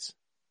bad guys.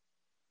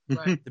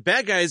 Right. The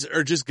bad guys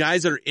are just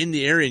guys that are in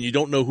the area and you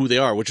don't know who they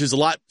are, which is a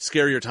lot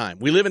scarier time.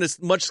 We live in a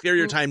much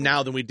scarier time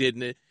now than we did in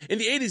the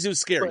 80s. It was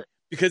scary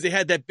because they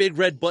had that big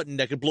red button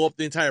that could blow up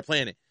the entire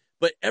planet.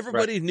 But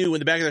everybody knew in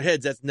the back of their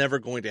heads that's never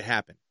going to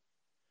happen.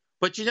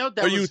 But you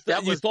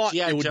thought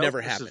it would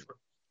never happen.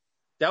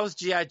 That was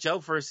G.I. Joe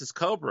versus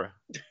Cobra.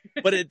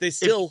 But they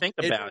still think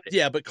about it.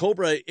 Yeah, but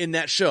Cobra in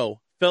that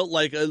show felt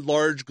like a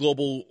large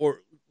global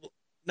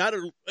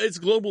it's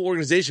a global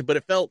organization, but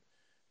it felt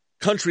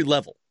country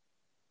level.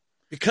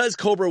 Because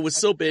Cobra was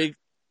so big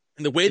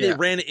and the way they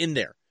ran it in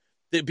there.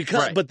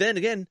 But then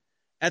again,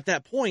 at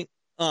that point,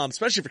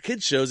 especially for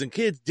kids shows, and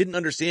kids didn't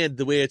understand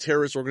the way a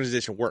terrorist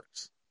organization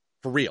works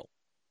for real.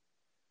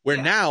 Where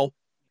now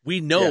we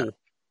know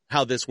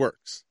how this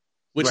works,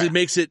 which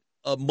makes it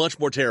much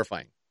more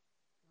terrifying.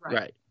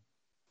 Right.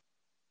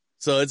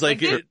 So it's like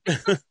this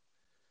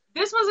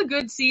was a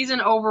good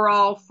season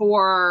overall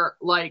for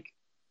like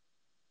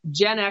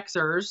Gen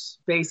Xers,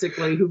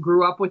 basically, who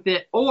grew up with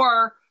it,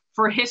 or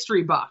for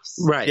history buffs.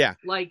 Right. Yeah.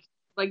 Like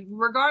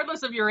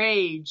regardless of your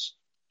age,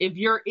 if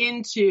you're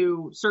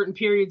into certain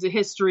periods of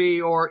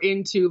history or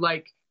into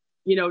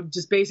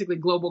just basically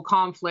global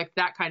conflict,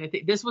 that kind of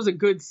thing, this was a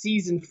good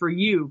season for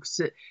you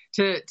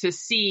to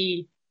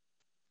see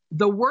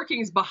the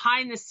workings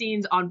behind the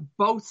scenes on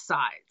both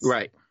sides.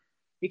 Right.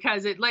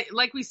 Because it,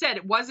 like we said,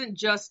 it wasn't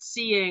just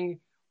seeing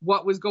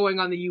what was going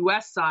on the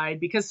U.S. side,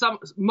 because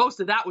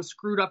most of that was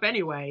screwed up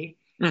anyway,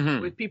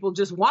 with people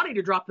just wanting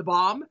to drop the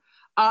bomb.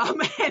 But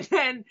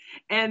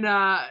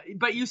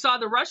you saw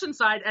the Russian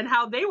side and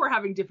how they were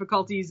having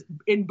difficulties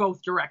in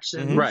both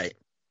directions. Right.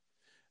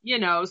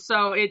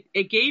 So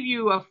it gave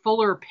you a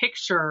fuller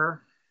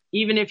picture,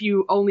 even if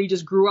you only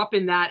just grew up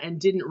in that and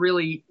didn't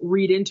really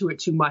read into it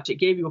too much. It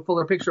gave you a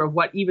fuller picture of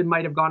what even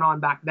might have gone on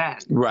back then.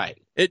 Right.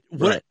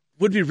 What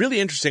would be really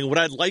interesting, what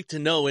I'd like to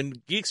know,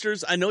 and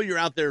Geeksters, I know you're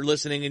out there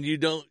listening and you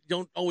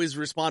don't always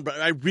respond,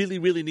 but I really,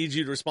 really need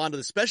you to respond to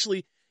this,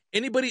 especially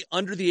anybody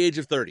under the age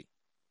of 30.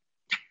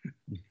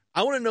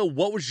 I want to know,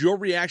 what was your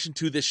reaction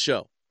to this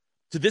show,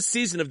 to this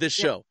season of this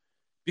show?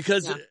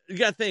 Because you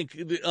got to think,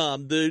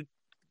 the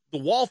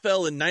wall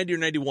fell in 90 or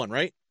 91,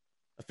 right?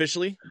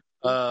 Officially?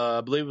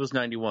 I believe it was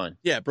 91.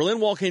 Yeah, Berlin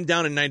Wall came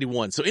down in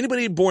 91. So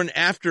anybody born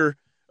after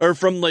or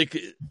from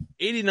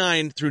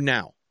 89 through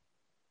now,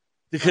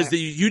 because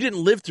you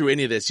didn't live through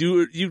any of this.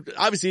 You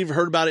obviously you've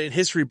heard about it in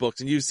history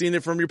books and you've seen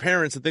it from your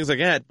parents and things like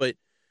that. But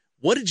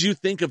what did you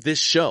think of this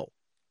show?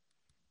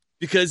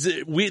 Because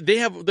they would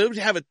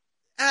have an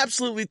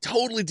absolutely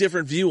totally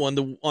different view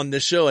on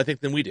this show, I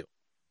think, than we do.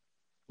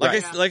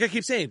 Like I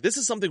keep saying, this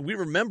is something we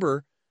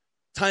remember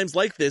times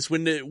like this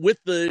with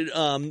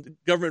the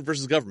government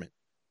versus government.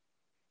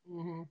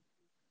 Mm-hmm.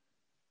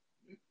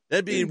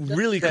 That'd be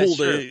really cool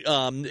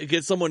to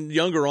get someone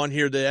younger on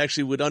here that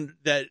actually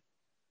that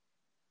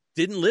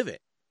didn't live it.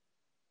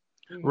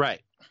 Right.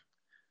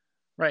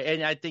 Right.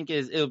 And I think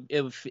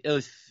it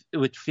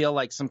would feel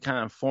like some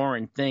kind of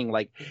foreign thing.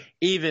 Like,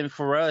 even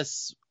for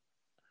us,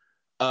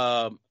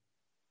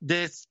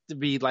 this to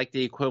be like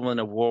the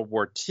equivalent of World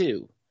War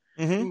II.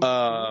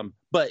 Mm-hmm.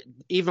 But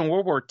even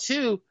World War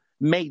II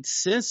made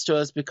sense to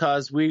us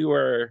because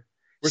we're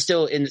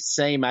still in the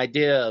same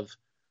idea of,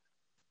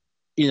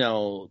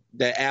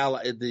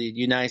 the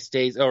United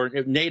States or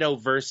NATO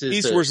versus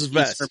East versus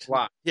West.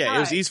 Bloc. Yeah, it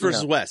was East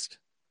versus West.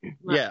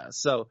 Right. Yeah,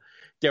 so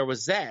there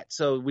was that.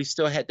 So we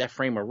still had that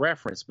frame of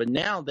reference, but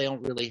now they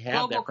don't really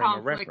have that frame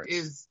of reference. Global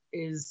conflict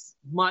is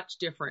much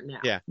different now.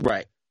 Yeah,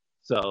 right.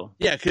 So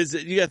yeah, because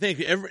you got to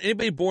think,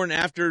 anybody born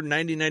after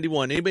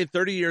 1991, anybody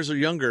 30 years or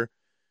younger,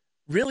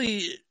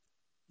 really,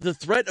 the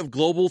threat of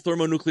global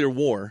thermonuclear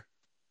war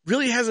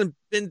really hasn't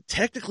been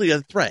technically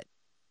a threat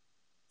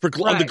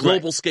on the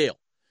global scale.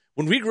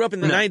 When we grew up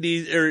in the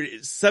 90s or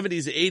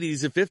 70s,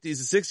 80s, and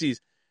 50s and 60s,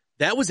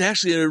 that was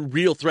actually a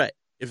real threat.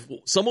 If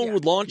someone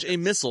would launch a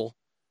missile,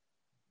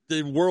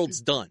 the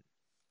world's done.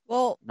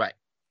 Well, right.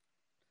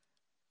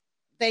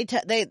 They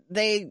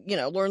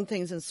learn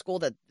things in school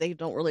that they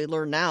don't really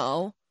learn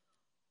now.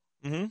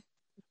 Mm-hmm.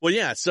 Well,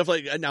 yeah, stuff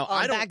like now.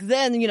 I don't. Back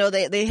then,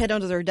 they hid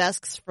under their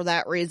desks for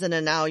that reason,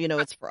 and now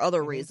it's for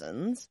other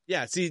reasons.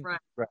 Yeah, see,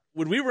 Right.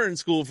 when we were in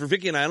school for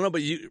Vicky and I don't know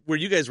about where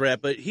you guys were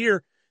at, but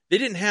here they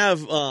didn't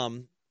have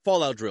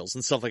fallout drills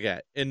and stuff like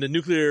that, and the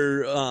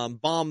nuclear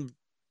bomb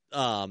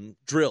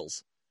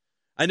drills.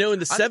 I know in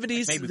the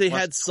 70s they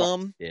had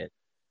some,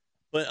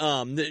 but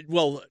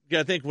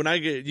I think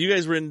when you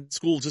guys were in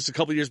school just a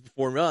couple years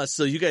before us,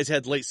 so you guys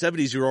had late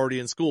 70s. You were already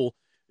in school,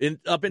 and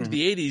up into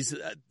the 80s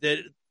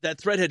that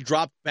threat had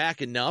dropped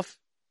back enough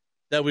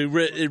that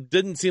it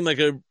didn't seem like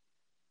a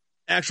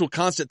actual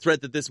constant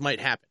threat that this might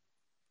happen.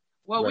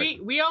 Well,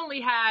 Right. we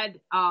only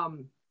had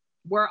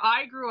where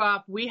I grew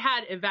up, we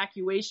had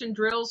evacuation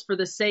drills for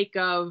the sake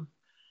of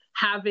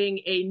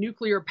having a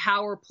nuclear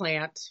power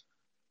plant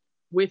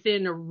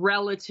within a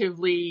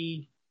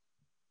relatively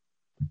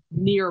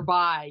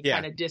nearby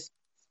kind of distance.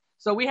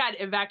 So we had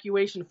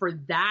evacuation for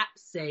that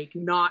sake,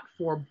 not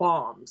for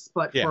bombs,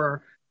 but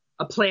for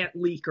a plant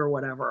leak or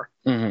whatever.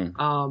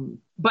 Mm-hmm.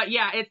 But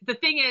yeah, the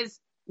thing is,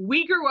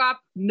 we grew up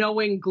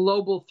knowing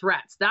global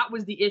threats. That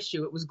was the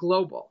issue. It was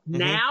global. Mhm.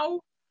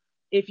 Now,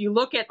 if you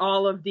look at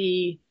all of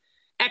the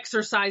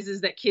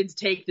exercises that kids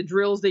take, the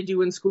drills they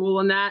do in school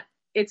and that,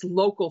 it's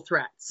local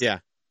threats. Yeah.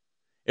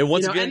 And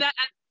once again,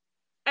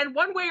 and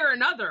one way or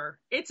another,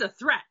 it's a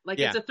threat. Like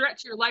it's a threat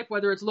to your life,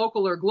 whether it's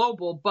local or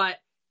global, but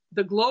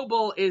the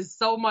global is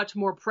so much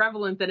more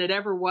prevalent than it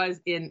ever was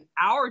in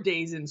our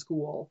days in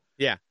school.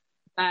 Yeah.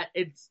 That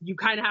you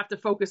kind of have to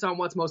focus on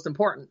what's most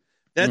important.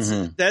 That's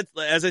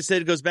as I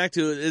said, it goes back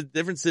to the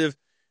difference of,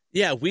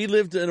 we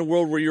lived in a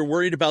world where you're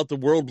worried about the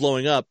world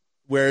blowing up,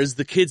 whereas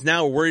the kids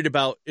now are worried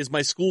about, is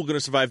my school going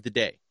to survive the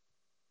day?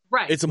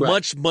 Right. It's a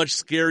much, much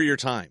scarier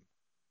time.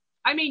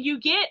 I mean, you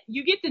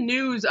get the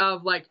news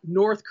of like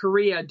North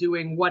Korea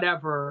doing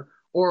whatever,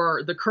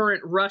 or the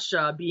current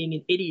Russia being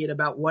an idiot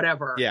about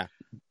whatever. Yeah.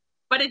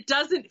 But it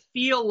doesn't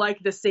feel like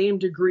the same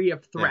degree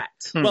of threat.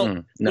 Yeah.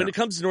 Well, when it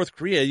comes to North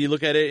Korea, you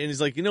look at it and he's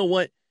like, you know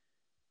what?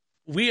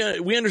 We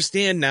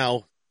understand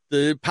now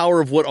the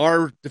power of what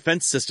our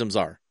defense systems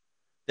are.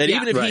 That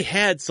even if he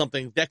had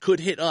something that could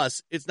hit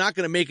us, it's not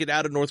going to make it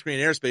out of North Korean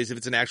airspace if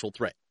it's an actual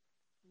threat.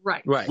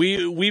 Right. Right.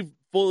 We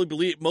fully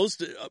believe,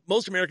 most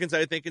Americans,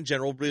 I think in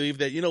general, believe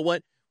that, you know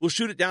what, we'll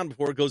shoot it down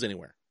before it goes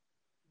anywhere.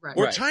 Right.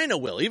 Or China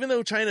will, even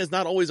though China is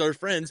not always our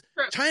friends.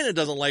 True. China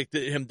doesn't like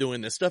him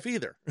doing this stuff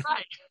either.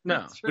 Right.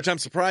 No. Which I'm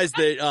surprised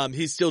that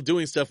he's still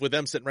doing stuff with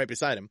them sitting right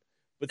beside him.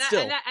 But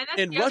still, and that's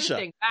in the other Russia,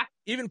 thing.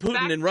 even Putin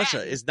back in Russia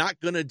then- is not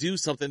going to do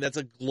something that's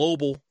a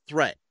global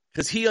threat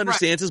because he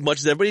understands as much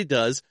as everybody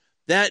does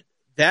that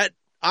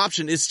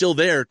option is still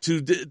there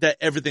that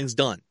everything's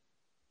done.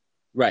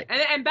 Right.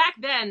 And back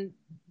then,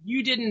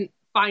 you didn't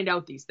find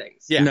out these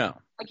things. Yeah. No.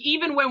 Like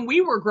even when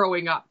we were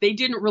growing up, they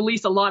didn't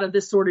release a lot of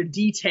this sort of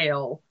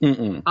detail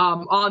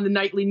on the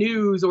nightly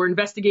news or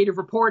investigative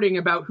reporting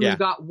about who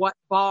got what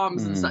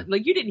bombs and stuff.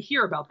 Like you didn't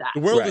hear about that.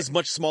 The world is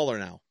much smaller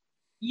now.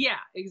 Yeah,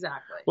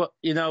 exactly. Well,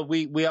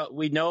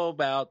 we know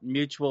about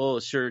mutual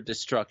assured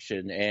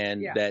destruction,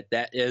 and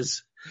that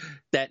is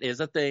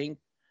a thing,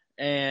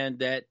 and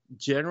that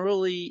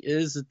generally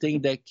is a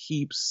thing that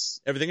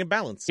keeps everything in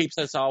balance, keeps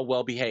us all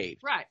well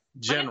behaved. Right.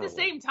 Generally. But at the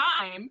same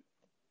time,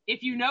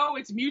 if you know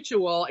it's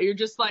mutual, you're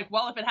just like,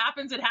 well, if it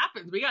happens, it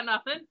happens. We got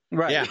nothing.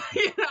 Right. Yeah.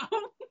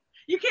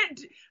 You can't.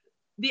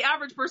 The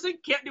average person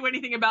can't do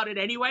anything about it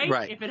anyway.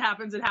 Right. If it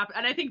happens, it happens.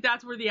 And I think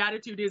that's where the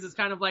attitude is. It's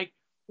kind of like,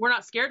 we're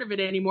not scared of it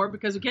anymore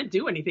because we can't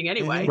do anything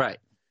anyway. Right.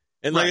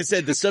 And like I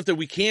said, the stuff that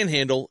we can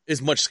handle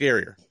is much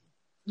scarier.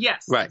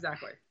 Yes,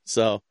 exactly.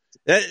 So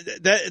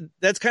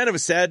that's kind of a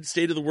sad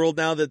state of the world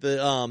now that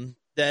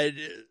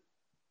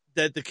that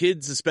the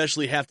kids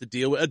especially have to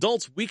deal with.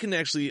 Adults, we can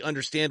actually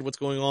understand what's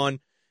going on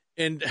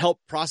and help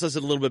process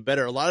it a little bit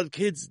better. A lot of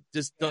kids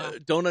just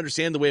don't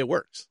understand the way it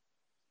works.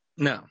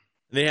 No.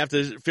 And they have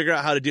to figure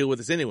out how to deal with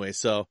this anyway.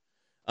 So,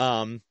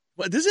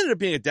 this ended up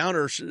being a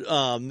downer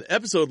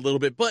episode a little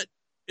bit, but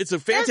it's a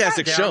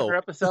fantastic show.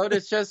 Episode.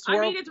 It's just I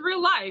mean, it's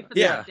real life. It's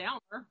not a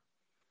downer.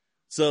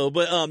 So,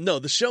 but no,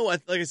 the show,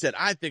 like I said,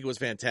 I think it was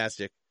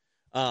fantastic.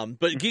 But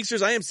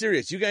Geeksters, I am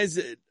serious. You guys,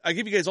 I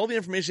give you guys all the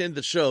information in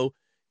the show.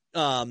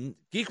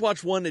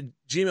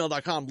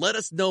 Geekwatch1@gmail.com. Let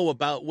us know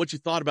about what you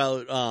thought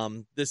about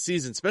this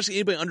season, especially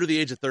anybody under the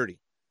age of 30.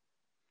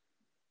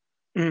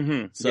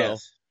 Mm-hmm. So,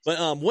 yes.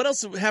 But what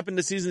else happened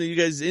this season that you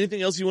guys,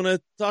 anything else you want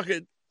to talk?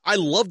 I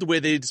love the way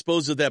they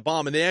disposed of that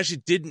bomb, and they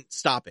actually didn't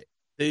stop it.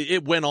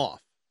 It went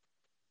off.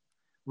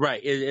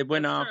 Right. It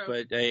went off,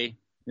 but but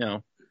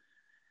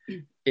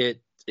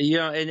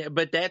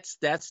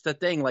that's the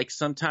thing. Like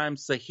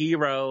sometimes the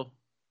hero,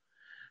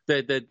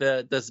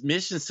 the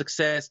mission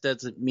success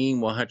doesn't mean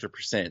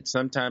 100%.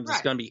 Sometimes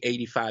it's going to be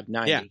 85,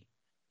 90.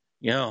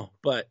 Yeah.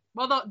 But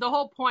well, the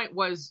whole point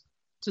was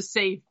to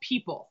save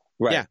people.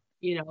 Right.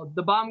 Yeah.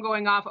 The bomb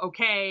going off,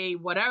 okay,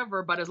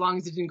 whatever, but as long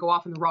as it didn't go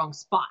off in the wrong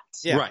spot.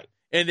 Yeah. Right.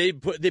 And they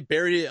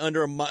buried it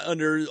under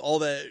all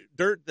that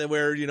dirt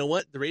where, you know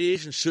what, the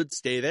radiation should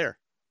stay there.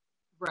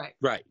 Right.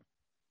 Right.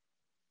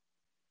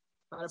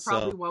 But it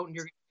probably won't, and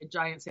you're going to get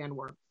giant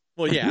sandworms.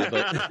 Well, yeah,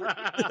 but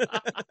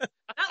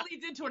That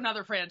leads into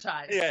another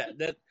franchise. Yeah,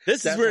 this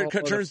is that's where all it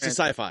for the turns to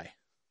sci-fi.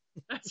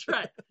 That's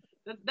right.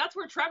 That's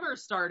where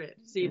Tremors started.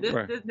 See,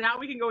 Right. now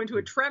we can go into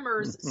a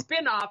Tremors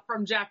spin-off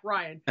from Jack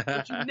Ryan,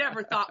 which you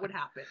never thought would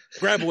happen.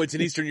 Graboids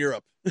in Eastern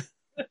Europe. I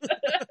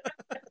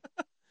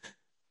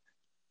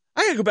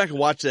gotta go back and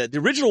watch that. The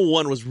original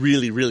one was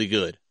really, really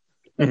good.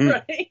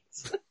 Right?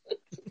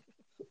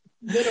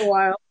 Been a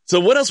while. So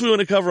what else we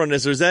want to cover on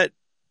this? Or is that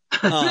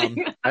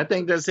I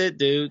think that's it,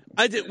 dude.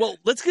 I did well,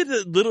 let's get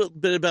a little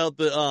bit about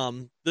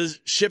the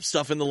ship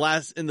stuff in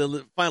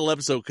the final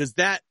episode, because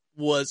that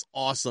was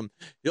awesome.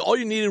 All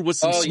you needed was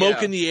some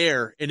smoke in the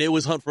air, and it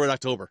was Hunt for Red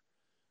October.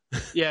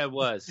 Yeah, it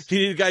was. You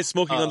needed guys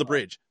smoking on the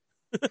bridge.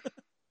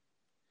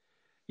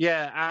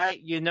 Yeah,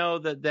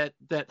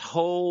 that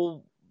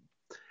whole,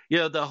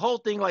 the whole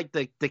thing, like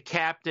the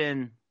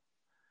captain,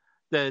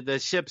 the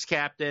ship's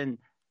captain,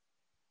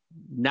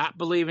 not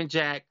believing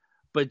Jack,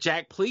 but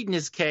Jack pleading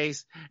his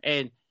case,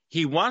 and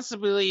he wants to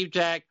believe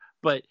Jack,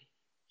 but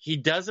he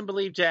doesn't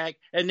believe Jack.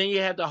 And then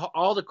you have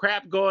all the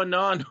crap going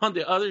on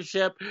the other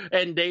ship,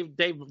 and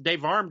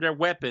they've armed their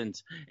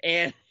weapons,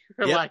 and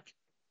you're like,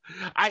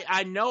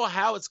 I know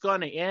how it's going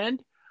to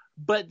end,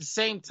 but at the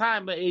same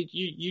time,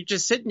 you're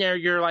just sitting there,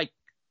 you're like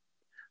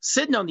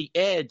sitting on the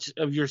edge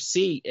of your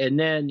seat, and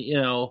then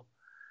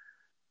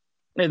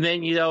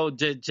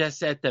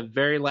just at the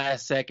very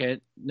last second,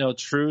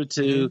 true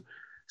to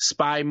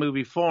spy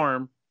movie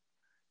form,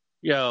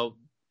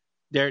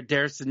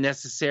 there's the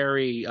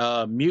necessary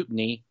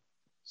mutiny,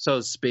 so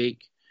to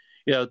speak,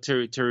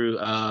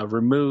 to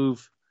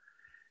remove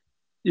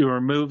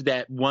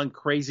that one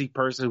crazy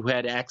person who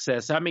had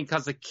access. I mean,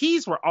 because the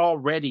keys were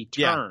already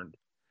turned.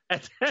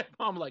 At that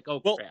point, I'm like,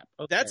 crap. Okay.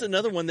 That's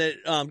another one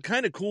that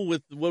kind of cool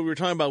with what we were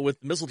talking about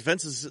with missile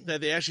defenses,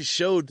 that they actually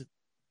showed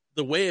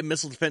the way a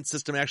missile defense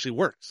system actually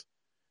works.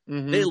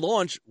 Mm-hmm. They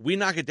launch, we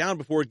knock it down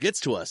before it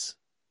gets to us.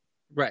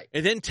 Right.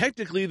 And then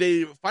technically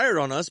they fired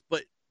on us,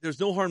 but there's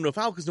no harm, no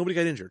foul, because nobody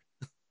got injured.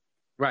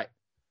 Right.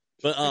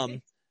 But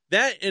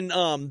that and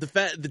the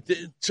fact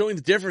that showing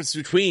the difference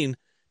between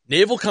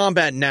naval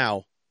combat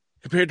now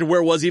compared to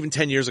where it was even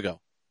 10 years ago.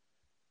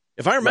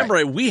 If I remember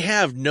right, we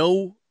have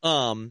no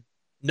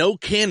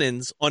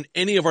cannons on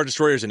any of our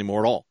destroyers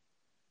anymore at all.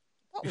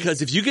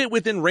 Because if you get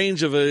within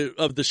range of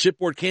the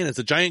shipboard cannons,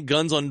 the giant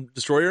guns on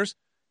destroyers,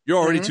 you're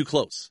already too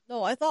close.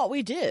 No, I thought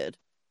we did.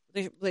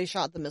 They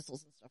shot the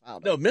missiles and stuff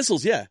out. No,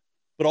 missiles, yeah.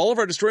 But all of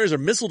our destroyers are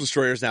missile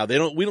destroyers now.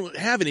 We don't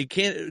have any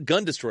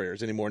gun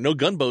destroyers anymore. No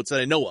gunboats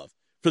that I know of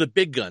for the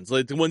big guns,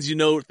 like the ones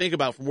think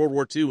about from World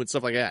War II and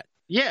stuff like that.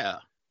 Yeah.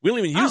 We don't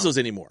even use those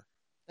anymore.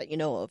 That you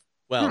know of.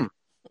 Well,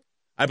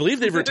 I believe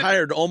they've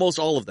retired almost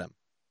all of them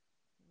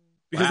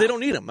because they don't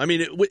need them. I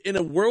mean, in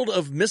a world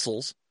of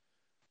missiles,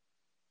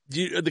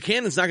 the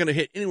cannon's not going to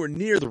hit anywhere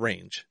near the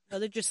range. No,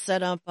 they just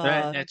set up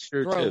that's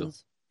true drones.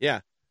 too. Yeah.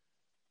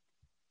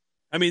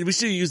 I mean, we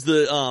still use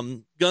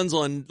the guns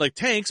on like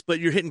tanks, but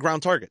you're hitting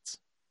ground targets.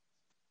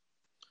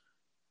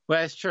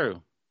 Well, that's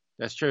true.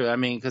 That's true. I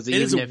mean, because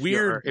even if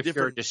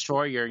you're a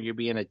destroyer and you're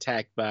being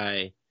attacked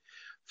by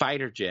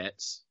fighter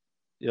jets,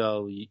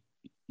 you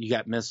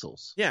got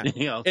missiles. Yeah.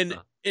 And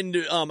I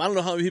don't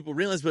know how many people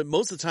realize, but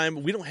most of the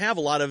time we don't have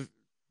a lot of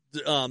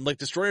like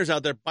destroyers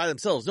out there by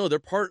themselves. No, they're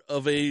part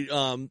of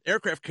a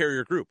aircraft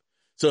carrier group.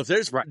 So if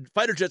there's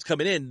fighter jets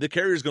coming in, the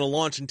carrier is going to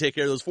launch and take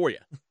care of those for you.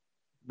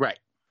 Right.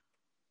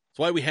 That's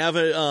why we have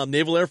a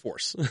naval air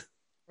force.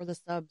 Or the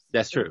subs.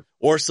 That's true.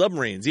 Or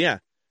submarines, yeah.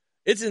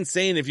 It's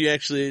insane if you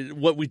actually,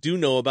 what we do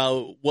know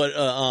about what,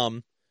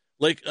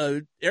 like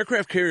a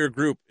aircraft carrier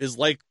group is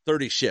like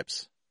 30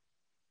 ships.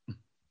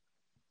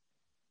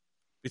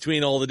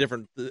 Between all the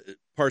different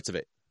parts of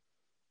it.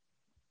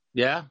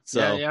 Yeah.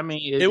 So yeah, I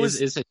mean,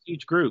 it's a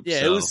huge group.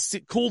 Yeah, so. It was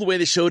cool the way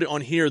they showed it on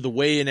here, the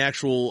way an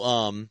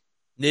actual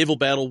naval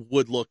battle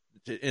would look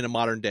in a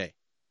modern day.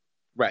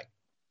 Right.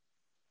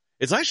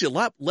 It's actually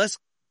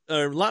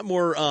a lot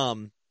more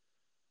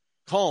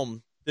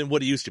calm than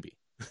what it used to be.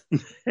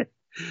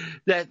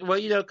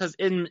 Because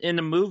in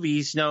the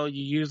movies, you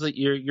usually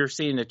you're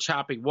seeing the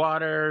choppy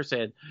waters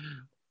and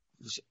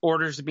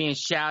orders are being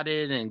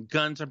shouted and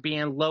guns are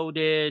being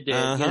loaded,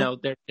 and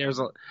there's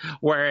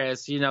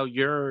whereas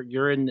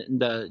you're in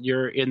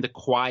the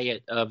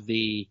quiet of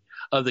the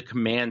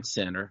command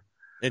center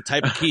and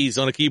typing keys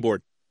on a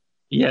keyboard.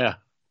 Yeah,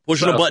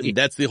 pushing a button.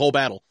 That's the whole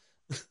battle.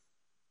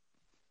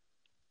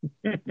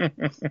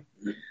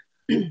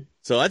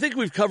 So I think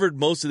we've covered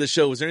most of the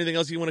show. Is there anything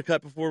else you want to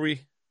cut before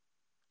we?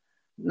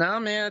 No,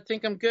 man. I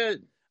think I'm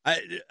good.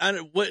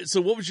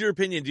 So what was your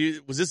opinion?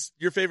 Was this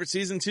your favorite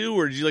season too,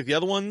 or did you like the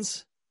other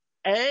ones?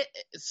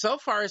 So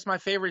far, it's my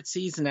favorite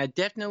season. I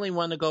definitely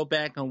want to go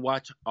back and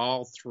watch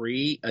all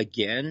three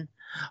again.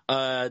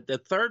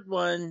 The third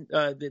one,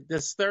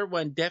 this third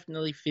one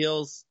definitely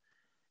feels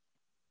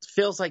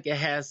like it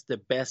has the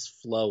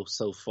best flow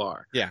so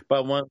far. Yeah. But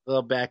I want to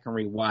go back and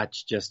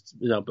rewatch just,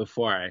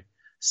 before I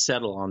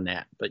settle on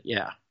that. But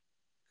yeah.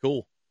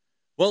 Cool.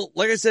 Well,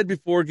 like I said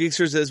before,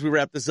 Geeksters, as we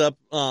wrap this up,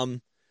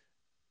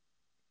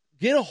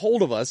 get a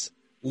hold of us.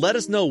 let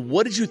us know,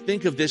 what did you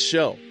think of this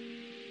show?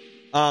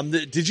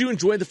 Did you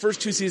enjoy the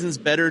first 2 seasons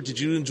better? Did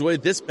you enjoy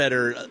this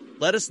better?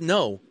 Let us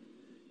know.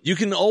 You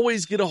can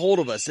always get a hold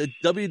of us at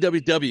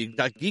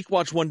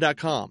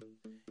www.geekwatch1.com.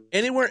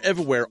 Anywhere,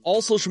 everywhere,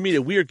 all social media,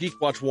 we are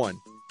GeekWatch1.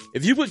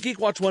 If you put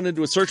GeekWatch1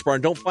 into a search bar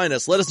and don't find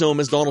us, let us know, and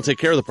Ms. Dawn will take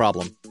care of the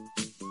problem.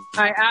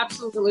 I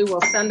absolutely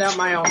will send out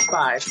my own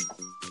spies.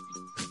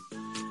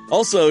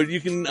 Also,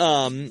 you can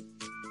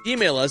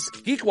email us,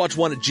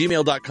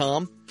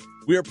 geekwatch1@gmail.com.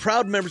 We are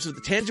proud members of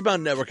the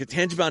Tangibound Network at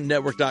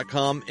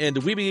tangiboundnetwork.com and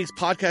the Weeby Geeks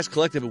Podcast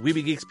Collective at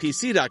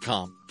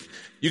weebygeekspc.com.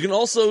 You can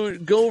also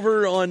go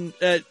over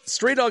at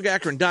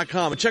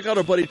straydogakron.com and check out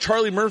our buddy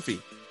Charlie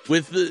Murphy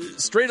with the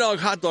Stray Dog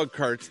hot dog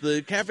carts,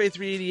 the Cafe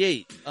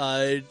 388,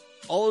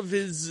 all of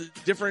his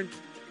different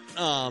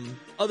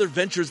other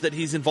ventures that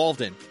he's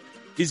involved in.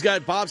 He's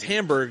got Bob's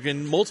Hamburg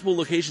in multiple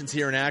locations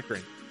here in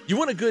Akron. You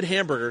want a good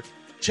hamburger?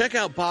 Check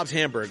out Bob's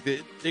Hamburg.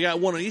 They got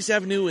one on East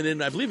Avenue and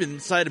then I believe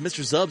inside of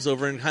Mr. Zub's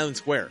over in Highland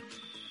Square.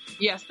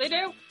 Yes, they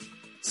do.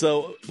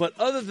 So, but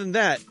other than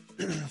that,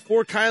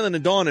 for Kylan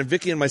and Dawn and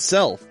Vicky and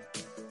myself,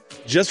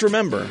 just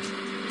remember,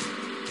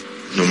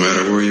 no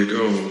matter where you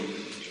go,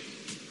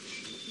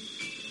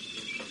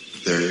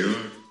 there you are.